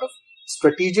 So a lot of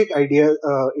strategic areas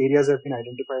have been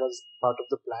identified as part of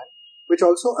the plan, which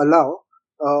also allow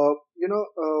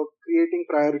creating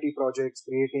priority projects,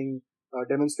 creating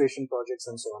demonstration projects,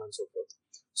 and so on and so forth.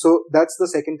 So that's the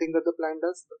second thing that the plan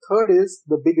does. The third is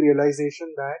the big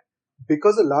realization that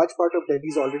because a large part of Delhi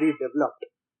is already developed,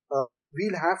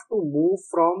 we'll have to move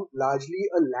from largely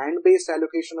a land-based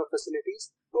allocation of facilities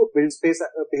to a build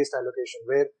space-based allocation,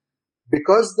 where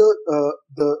because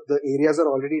the areas are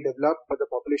already developed but the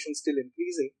population is still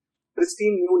increasing,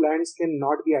 pristine new lands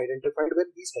cannot be identified where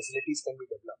these facilities can be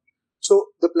developed.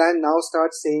 So the plan now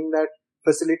starts saying that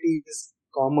facilities,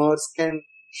 commerce can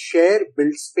share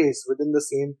build space within the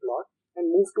same plot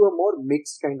and move to a more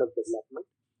mixed kind of development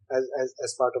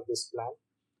as part of this plan.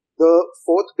 The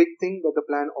fourth big thing that the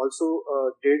plan also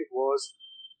did was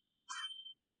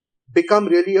become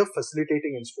really a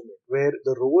facilitating instrument, where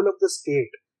the role of the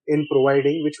state in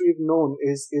providing, which we've known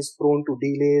is prone to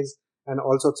delays and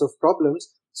all sorts of problems.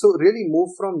 So really move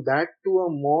from that to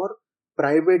a more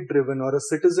private driven or a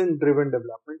citizen driven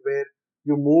development, where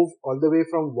you move all the way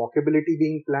from walkability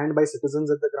being planned by citizens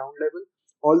at the ground level,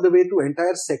 all the way to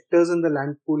entire sectors in the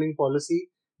land pooling policy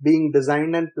being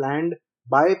designed and planned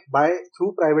by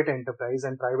through private enterprise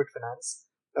and private finance.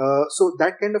 So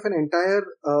that kind of an entire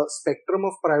spectrum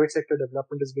of private sector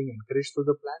development is being encouraged through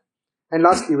the plan. And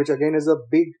lastly, which again is a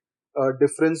big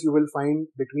difference you will find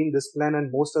between this plan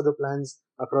and most other plans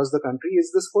across the country,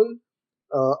 is this whole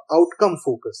outcome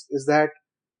focus. Is that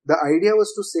the idea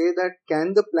was to say that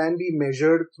can the plan be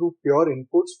measured through pure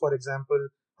inputs? For example,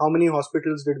 how many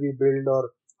hospitals did we build,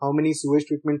 or how many sewage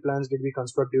treatment plants did we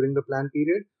construct during the plan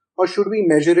period? Or should we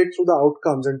measure it through the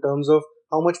outcomes in terms of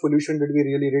how much pollution did we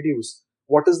really reduce?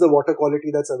 What is the water quality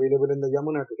that's available in the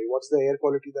Yamuna today? What's the air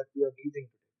quality that we are breathing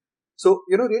today? So,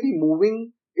 really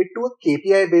moving it to a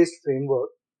KPI based framework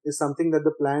is something that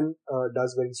the plan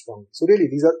does very strongly. So really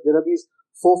there are these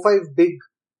 4-5 big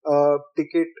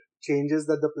ticket changes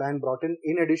that the plan brought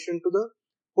in addition to the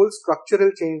whole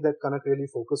structural change that Kanak really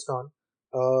focused on,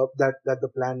 that the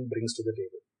plan brings to the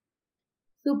table.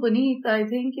 So Puneet, I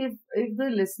think if the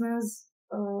listeners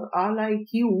are like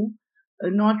you,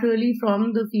 not really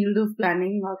from the field of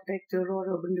planning, architecture, or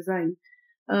urban design,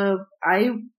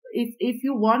 if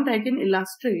you want, I can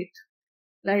illustrate.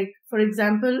 Like, for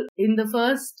example,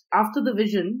 after the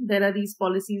vision, there are these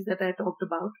policies that I talked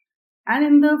about. And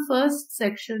in the first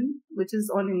section, which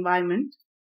is on environment,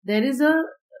 there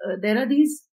are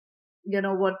these,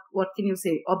 what can you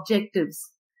say,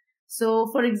 objectives. So,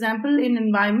 for example, in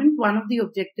environment, one of the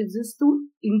objectives is to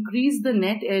increase the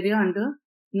net area under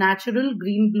natural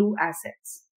green-blue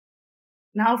assets.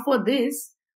 Now, for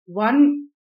this, one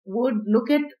would look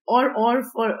at, or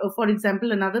for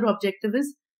example, another objective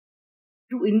is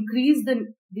to increase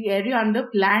the area under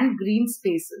planned green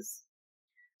spaces.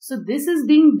 So this is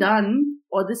being done,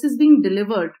 or this is being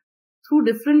delivered through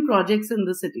different projects in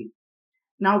the city.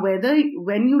 Now,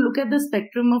 when you look at the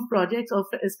spectrum of projects or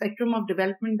a spectrum of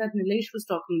development that Nilesh was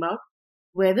talking about,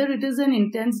 whether it is an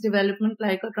intense development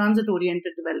like a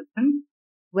transit-oriented development,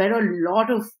 where a lot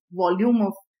of volume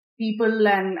of people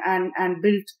and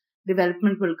built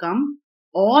development will come,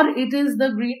 or it is the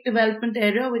green development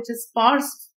area, which is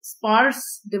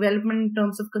sparse development in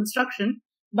terms of construction,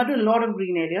 but a lot of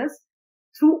green areas.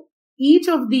 Through each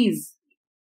of these,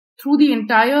 through the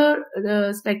entire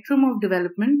spectrum of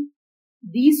development,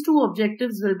 these two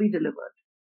objectives will be delivered.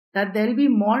 That there will be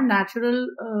more natural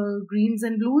greens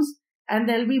and blues, and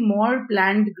there will be more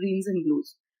planned greens and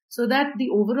blues. So that the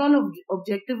overall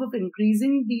objective of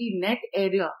increasing the net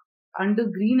area under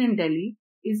green in Delhi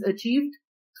is achieved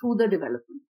through the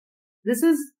development. This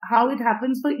is how it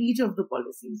happens for each of the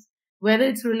policies, whether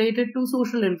it's related to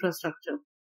social infrastructure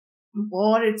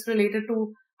or it's related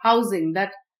to housing,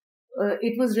 that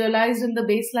it was realized in the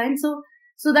baseline.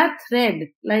 So that thread,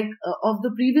 like of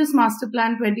the previous master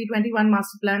plan, 2021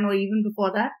 master plan, or even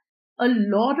before that, a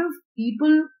lot of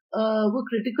people were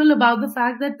critical about the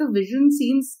fact that the vision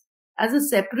seems as a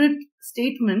separate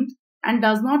statement and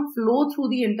does not flow through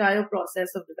the entire process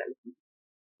of development.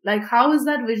 Like, how is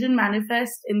that vision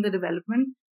manifest in the development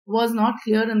was not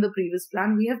clear in the previous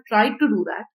plan. We have tried to do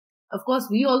that. Of course,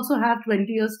 we also have 20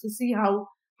 years to see how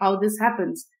this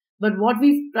happens. But what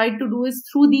we've tried to do is,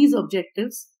 through these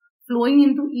objectives, flowing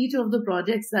into each of the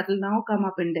projects that will now come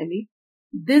up in Delhi,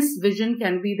 this vision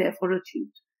can be therefore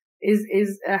achieved.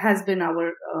 Has been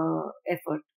our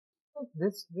effort.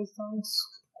 This sounds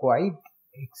quite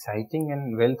exciting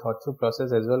and well thought through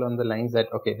process as well, on the lines that,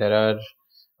 okay, there are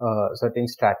certain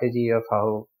strategy of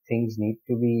how things need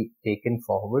to be taken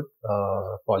forward,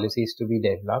 policies to be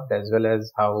developed, as well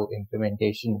as how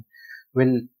implementation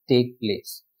will take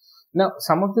place. Now,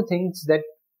 some of the things that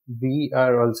we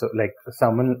are also, like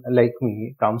someone like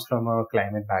me comes from a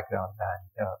climate background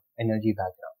and energy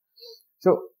background.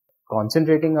 So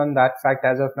concentrating on that fact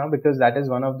as of now, because that is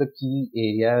one of the key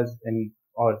areas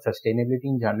or sustainability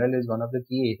in general is one of the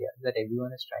key areas that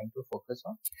everyone is trying to focus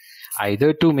on,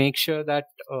 either to make sure that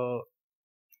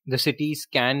the cities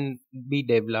can be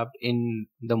developed in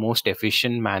the most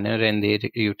efficient manner and they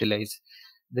utilize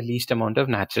the least amount of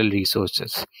natural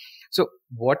resources. So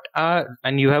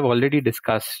and you have already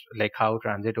discussed like how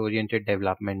transit oriented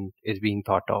development is being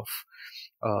thought of,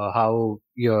 how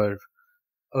your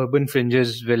urban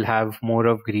fringes will have more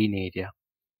of green area.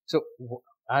 So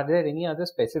are there any other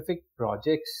specific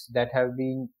projects that have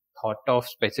been thought of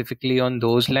specifically on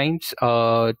those lines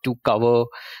to cover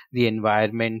the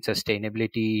environment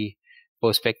sustainability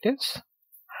perspectives?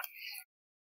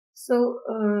 So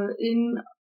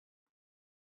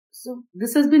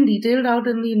this has been detailed out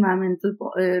in the environmental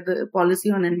the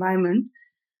policy on environment.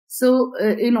 So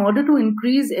in order to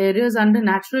increase areas under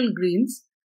natural greens,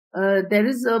 there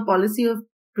is a policy of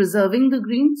preserving the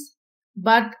greens,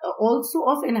 but also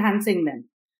of enhancing them.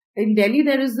 In Delhi,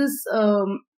 there is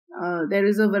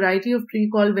a variety of tree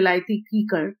called Vilayati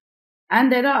Kikar,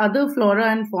 and there are other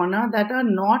flora and fauna that are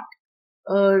not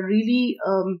really,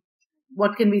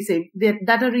 what can we say,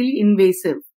 that are really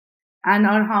invasive and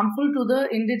are harmful to the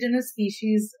indigenous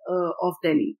species of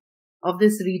Delhi, of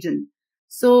this region.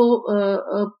 So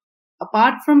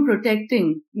apart from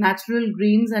protecting natural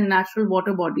greens and natural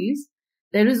water bodies,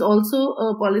 there is also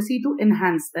a policy to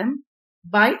enhance them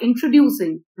by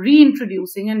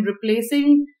reintroducing and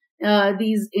replacing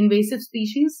these invasive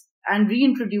species and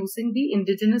reintroducing the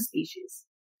indigenous species.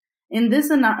 In this,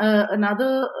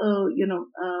 another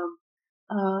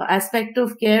aspect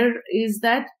of care is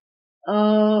that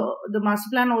the master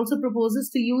plan also proposes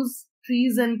to use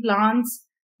trees and plants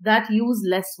that use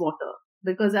less water,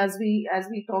 because as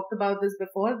we talked about this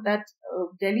before, that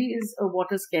Delhi is a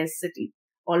water scarce city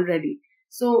already.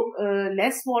 So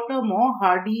less water, more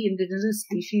hardy indigenous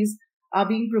species are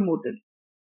being promoted.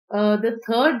 The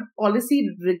third policy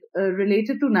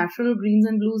related to natural greens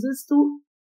and blues is to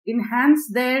enhance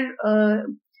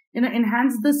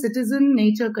enhance the citizen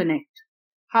nature connect.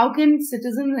 How can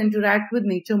citizens interact with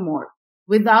nature more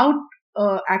without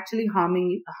actually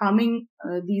harming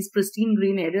these pristine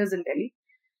green areas in Delhi?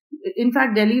 In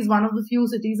fact, Delhi is one of the few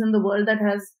cities in the world that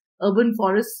has urban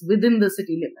forests within the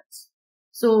city limits.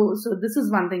 So this is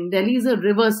one thing. Delhi is a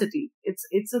river city.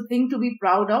 It's a thing to be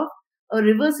proud of. a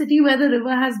river city where the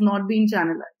river has not been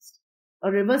channelized,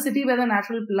 a river city where the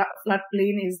natural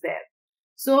floodplain is there.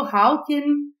 So how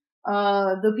can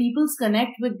the peoples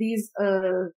connect with these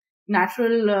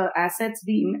natural assets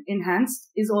be enhanced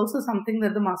is also something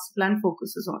that the master plan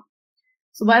focuses on.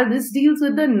 So while this deals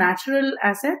with the natural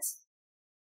assets,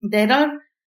 there are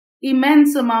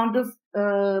immense amount of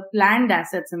planned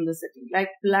assets in the city, like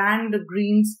planned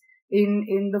greens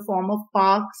in the form of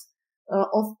parks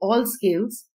of all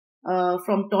scales,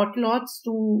 from tot lots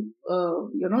to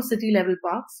city level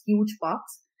parks, huge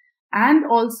parks, and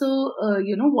also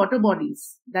water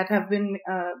bodies that have been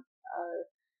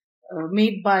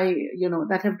made by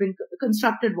that have been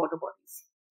constructed water bodies.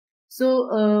 So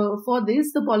for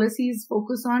this, the policies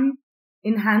focus on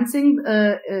enhancing,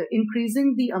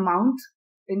 increasing the amount,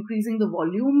 increasing the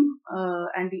volume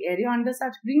and the area under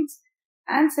such greens,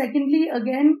 and secondly,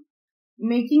 again,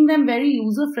 making them very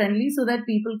user friendly so that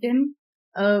people can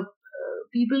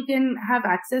have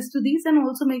access to these, and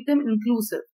also make them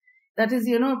inclusive. That is,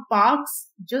 parks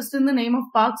just in the name of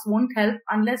parks won't help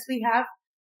unless we have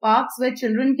parks where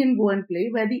children can go and play,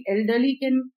 where the elderly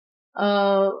can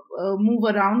move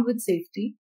around with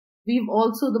safety. We've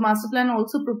also, the master plan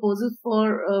also proposes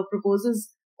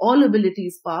all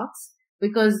abilities parks,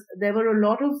 because there were a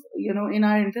lot of, in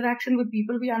our interaction with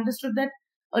people, we understood that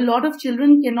a lot of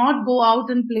children cannot go out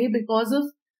and play because of,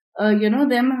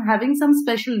 them having some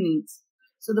special needs.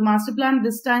 So the master plan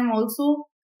this time also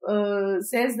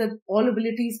says that all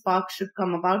abilities parks should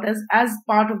come about as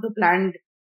part of the planned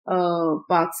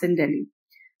parks in Delhi.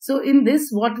 So in this,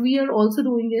 what we are also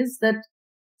doing is that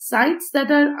sites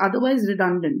that are otherwise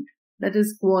redundant, that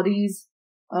is quarries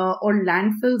or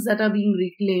landfills that are being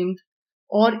reclaimed,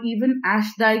 or even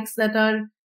ash dikes that are,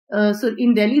 so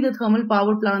in Delhi, the thermal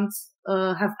power plants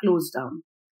have closed down.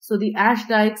 So the ash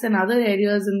dikes and other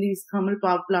areas in these thermal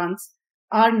power plants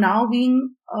are now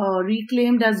being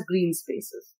reclaimed as green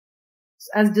spaces,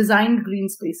 as designed green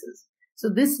spaces. So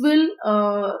this will,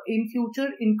 in future,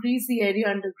 increase the area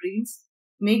under greens,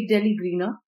 make Delhi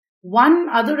greener. One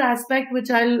other aspect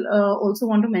which I'll also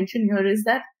want to mention here is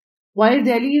that while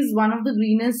Delhi is one of the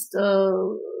greenest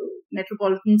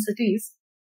metropolitan cities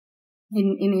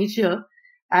in Asia,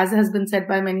 as has been said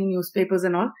by many newspapers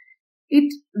and all, it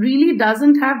really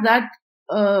doesn't have that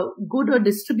good a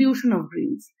distribution of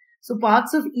greens. So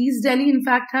parts of East Delhi, in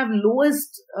fact, have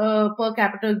lowest per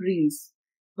capita greens,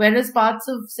 whereas parts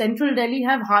of central Delhi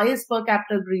have highest per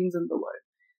capita greens in the world.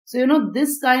 So,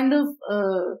 this kind of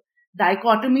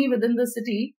dichotomy within the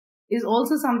city is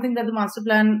also something that the master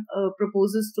plan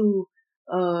proposes to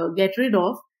get rid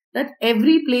of, that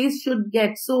every place should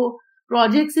get. So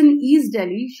projects in East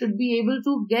Delhi should be able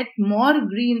to get more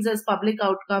greens as public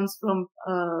outcomes from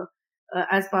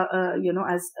as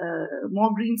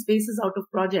more green spaces out of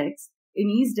projects in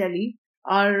East Delhi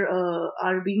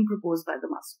are being proposed by the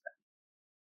master plan.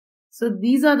 So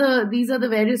these are the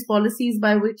various policies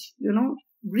by which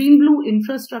green blue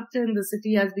infrastructure in the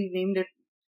city, as we've named it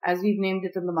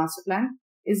in the master plan,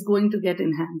 is going to get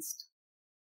enhanced.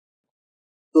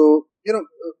 So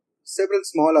several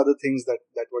small other things that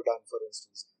were done, for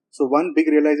instance. So one big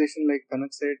realization, like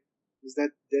Kanak said, is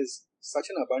that there's such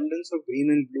an abundance of green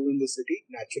and blue in the city,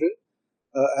 natural,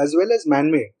 as well as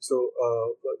man-made. So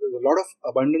there's a lot of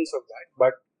abundance of that,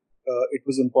 but it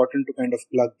was important to kind of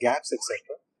plug gaps,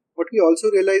 etc. What we also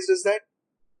realized is that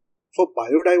for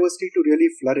biodiversity to really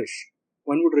flourish,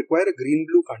 one would require a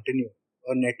green-blue continuum,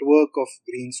 a network of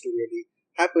greens to really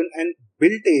happen, and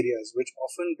built areas which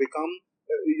often become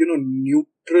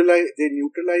neutralize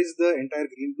the entire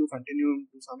green-blue continuum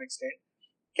to some extent.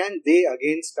 Can they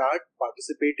again start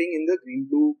participating in the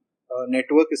green-blue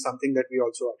network is something that we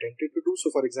also attempted to do.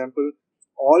 So, for example,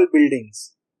 all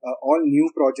buildings, all new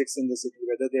projects in the city,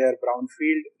 whether they are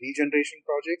brownfield regeneration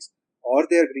projects or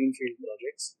they are greenfield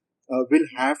projects, will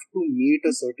have to meet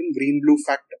a certain green-blue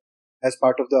factor as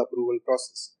part of the approval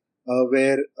process,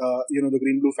 where the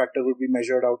green-blue factor would be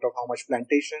measured out of how much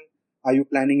plantation are you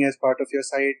planning as part of your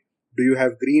site. Do you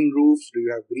have green roofs? Do you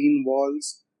have green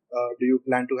walls? Do you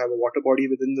plan to have a water body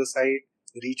within the site,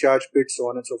 recharge pits, so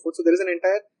on and so forth? So there is an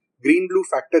entire green-blue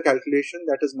factor calculation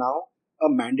that is now a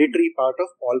mandatory part of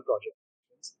all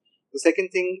projects. The second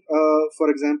thing,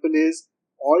 for example, is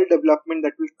all development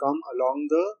that will come along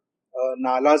the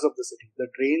nalas of the city, the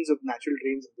natural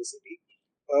drains of the city.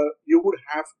 You would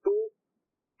have to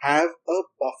have a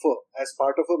buffer as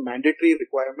part of a mandatory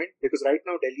requirement, because right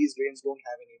now Delhi's drains don't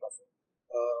have any buffer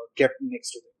kept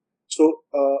next to them. So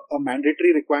a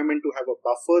mandatory requirement to have a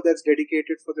buffer that's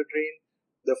dedicated for the drain.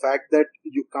 The fact that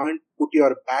you can't put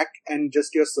your back and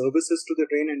just your services to the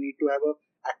drain and need to have a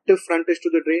active frontage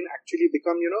to the drain actually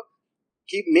become,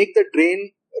 make the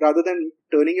drain, rather than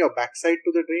turning your backside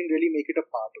to the drain, really make it a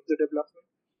part of the development.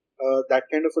 That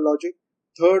kind of a logic.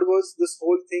 Third was this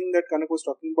whole thing that Kanak was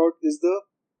talking about, is the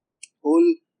whole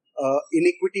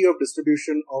inequity of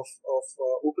distribution of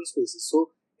open spaces.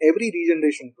 So every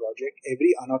regeneration project,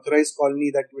 every unauthorized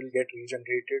colony that will get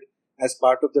regenerated as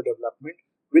part of the development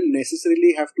will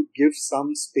necessarily have to give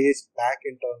some space back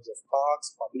in terms of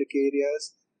parks, public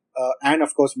areas, and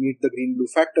of course meet the green blue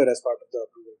factor as part of the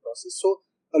approval process. So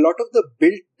a lot of the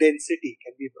built density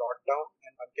can be brought down,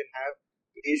 and one can have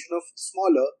creation of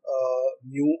smaller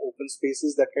new open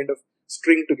spaces that kind of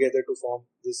string together to form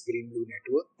this green blue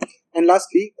network. And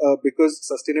lastly, because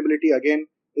sustainability again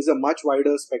is a much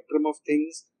wider spectrum of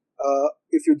things,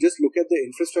 if you just look at the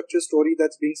infrastructure story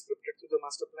that's being scripted through the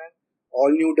master plan, all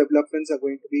new developments are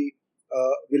going to be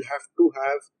will have to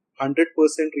have 100%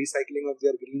 recycling of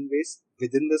their green waste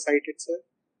within the site itself.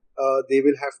 They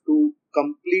will have to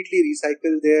completely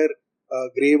recycle their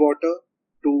grey water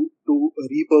to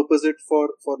repurpose it for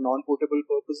non-potable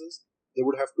purposes. They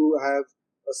would have to have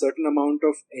a certain amount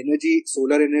of energy,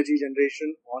 solar energy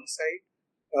generation on site.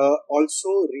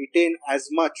 Also retain as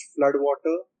much flood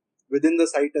water within the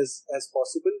site as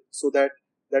possible, so that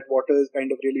water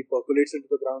kind of really percolates into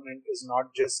the ground and is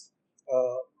not just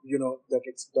that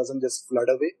it doesn't just flood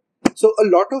away. So a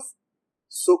lot of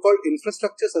so-called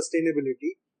infrastructure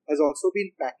sustainability has also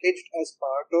been packaged as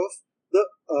part of the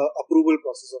approval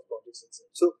process of projects itself.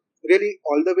 So really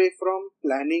all the way from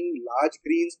planning large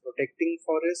greens, protecting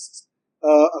forests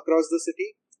across the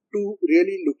city, to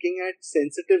really looking at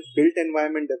sensitive built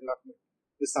environment development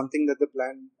is something that the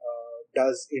plan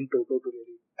does in total to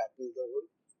really tackle the whole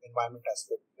environment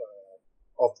aspect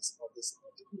of this.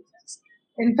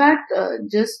 In fact,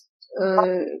 just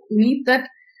meet that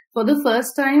for the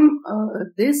first time,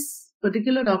 this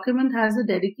particular document has a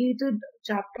dedicated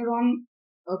chapter on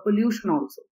pollution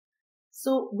also.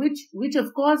 So, which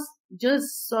of course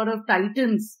just sort of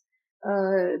tightens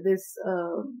this,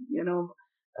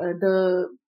 the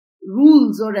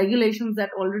rules or regulations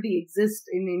that already exist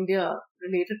in India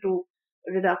related to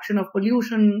reduction of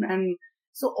pollution, and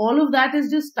so all of that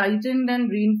is just tightened and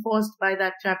reinforced by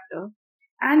that chapter.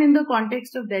 And in the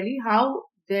context of Delhi, how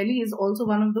Delhi is also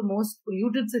one of the most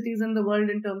polluted cities in the world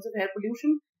in terms of air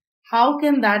pollution, how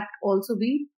can that also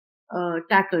be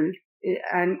tackled?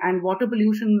 And water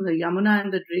pollution, the Yamuna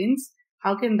and the drains,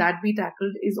 how can that be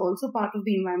tackled is also part of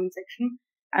the environment section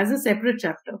as a separate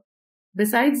chapter.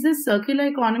 Besides this, circular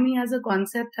economy as a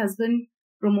concept has been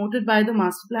promoted by the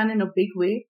master plan in a big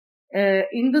way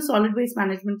in the solid waste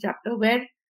management chapter, where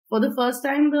for the first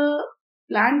time the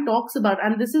plan talks about,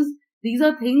 and these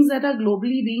are things that are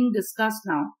globally being discussed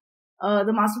now.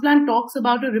 The master plan talks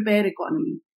about a repair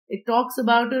economy. It talks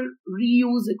about a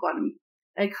reuse economy.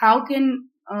 Like how can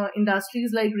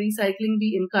industries like recycling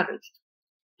be encouraged?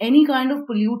 Any kind of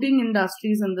polluting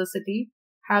industries in the city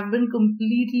have been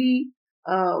completely,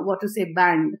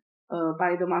 banned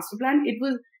by the master plan.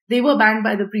 They were banned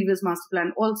by the previous master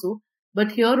plan also,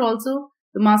 but here also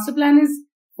the master plan is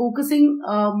focusing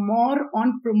more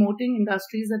on promoting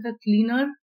industries that are cleaner,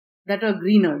 that are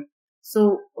greener.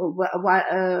 So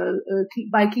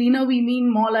by cleaner we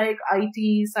mean more like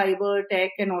IT, cyber,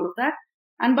 tech, and all of that.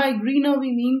 And by greener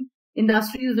we mean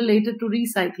industries related to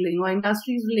recycling or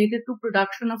industries related to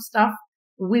production of stuff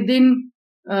within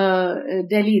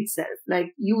Delhi itself,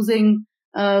 like using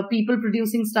people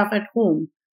producing stuff at home.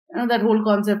 That whole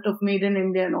concept of made in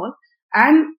India and all.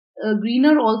 And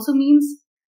greener also means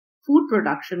food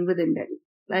production within Delhi,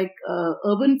 like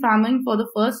urban farming. For the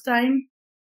first time,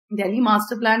 Delhi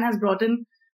master plan has brought in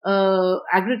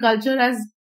agriculture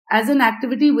as an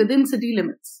activity within city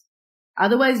limits.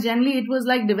 Otherwise, generally it was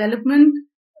like development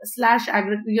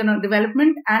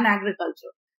development and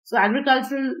agriculture. So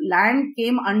agricultural land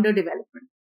came under development.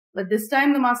 But this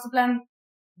time the master plan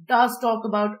does talk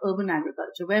about urban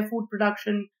agriculture, where food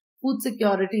production, food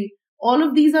security, all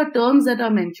of these are terms that are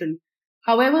mentioned.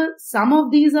 However, some of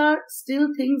these are still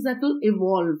things that will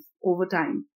evolve over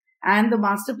time. And the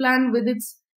master plan with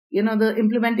its, the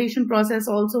implementation process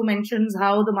also mentions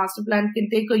how the master plan can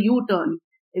take a U-turn,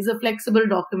 is a flexible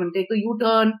document, take a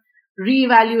U-turn,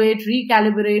 reevaluate,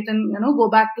 recalibrate, and, go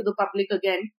back to the public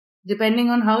again, depending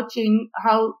on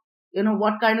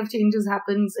what kind of changes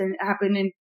happen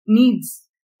in needs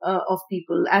of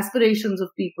people, aspirations of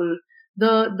people,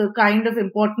 the kind of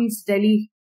importance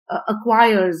Delhi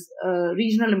acquires,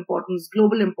 regional importance,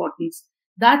 global importance.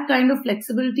 That kind of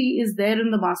flexibility is there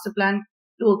in the master plan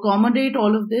to accommodate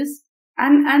all of this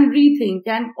and rethink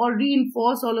or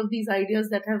reinforce all of these ideas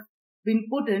that have been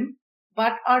put in,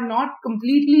 but are not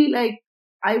completely,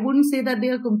 I wouldn't say that they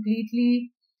are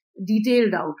completely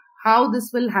detailed out. how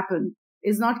this will happen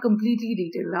is not completely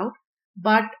detailed out,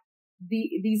 but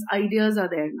these ideas are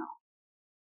there now.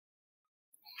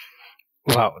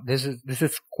 Wow, this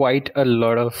is quite a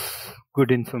lot of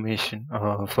good information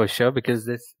for sure, because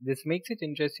this makes it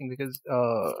interesting, because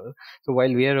so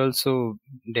while we are also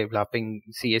developing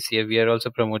CSCF, we are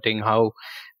also promoting how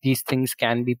these things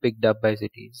can be picked up by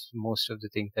cities, most of the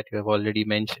things that you have already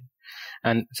mentioned.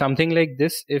 And something like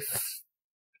this, if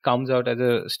comes out as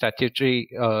a statutory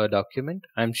document,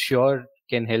 I'm sure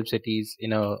can help cities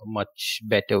in a much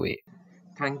better way.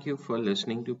 Thank you for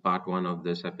listening to part one of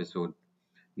this episode.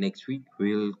 Next week,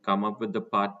 we'll come up with the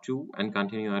part two and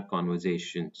continue our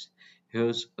conversations.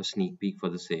 Here's a sneak peek for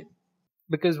the same.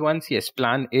 Because once, yes,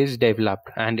 plan is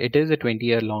developed and it is a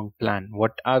 20-year long plan,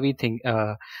 what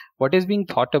is being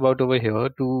thought about over here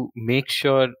to make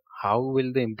sure how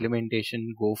will the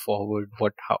implementation go forward,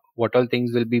 what all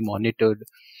things will be monitored,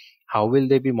 how will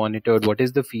they be monitored, what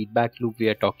is the feedback loop we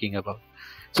are talking about,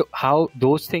 so how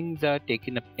those things are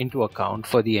taken into account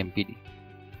for the MPD.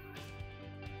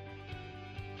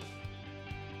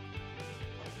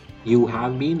 You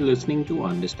have been listening to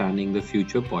Understanding the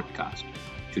Future podcast.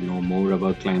 To know more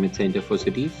about Climate Center for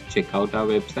Cities, check out our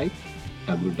website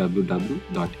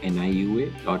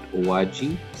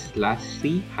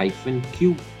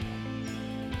www.niua.org/c-q.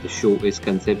 The show is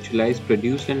conceptualized,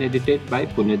 produced and edited by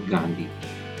Punit Gandhi,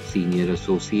 Senior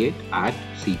Associate at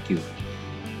CQ.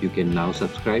 You can now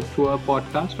subscribe to our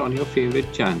podcast on your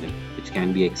favorite channel, which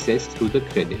can be accessed through the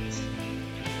credits.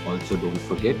 Also, don't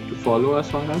forget to follow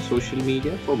us on our social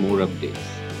media for more updates.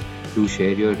 Do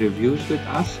share your reviews with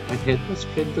us and help us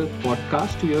spread the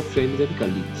podcast to your friends and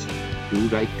colleagues. Do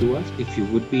write to us if you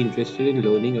would be interested in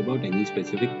learning about any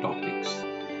specific topics.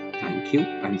 Thank you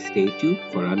and stay tuned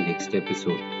for our next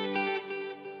episode.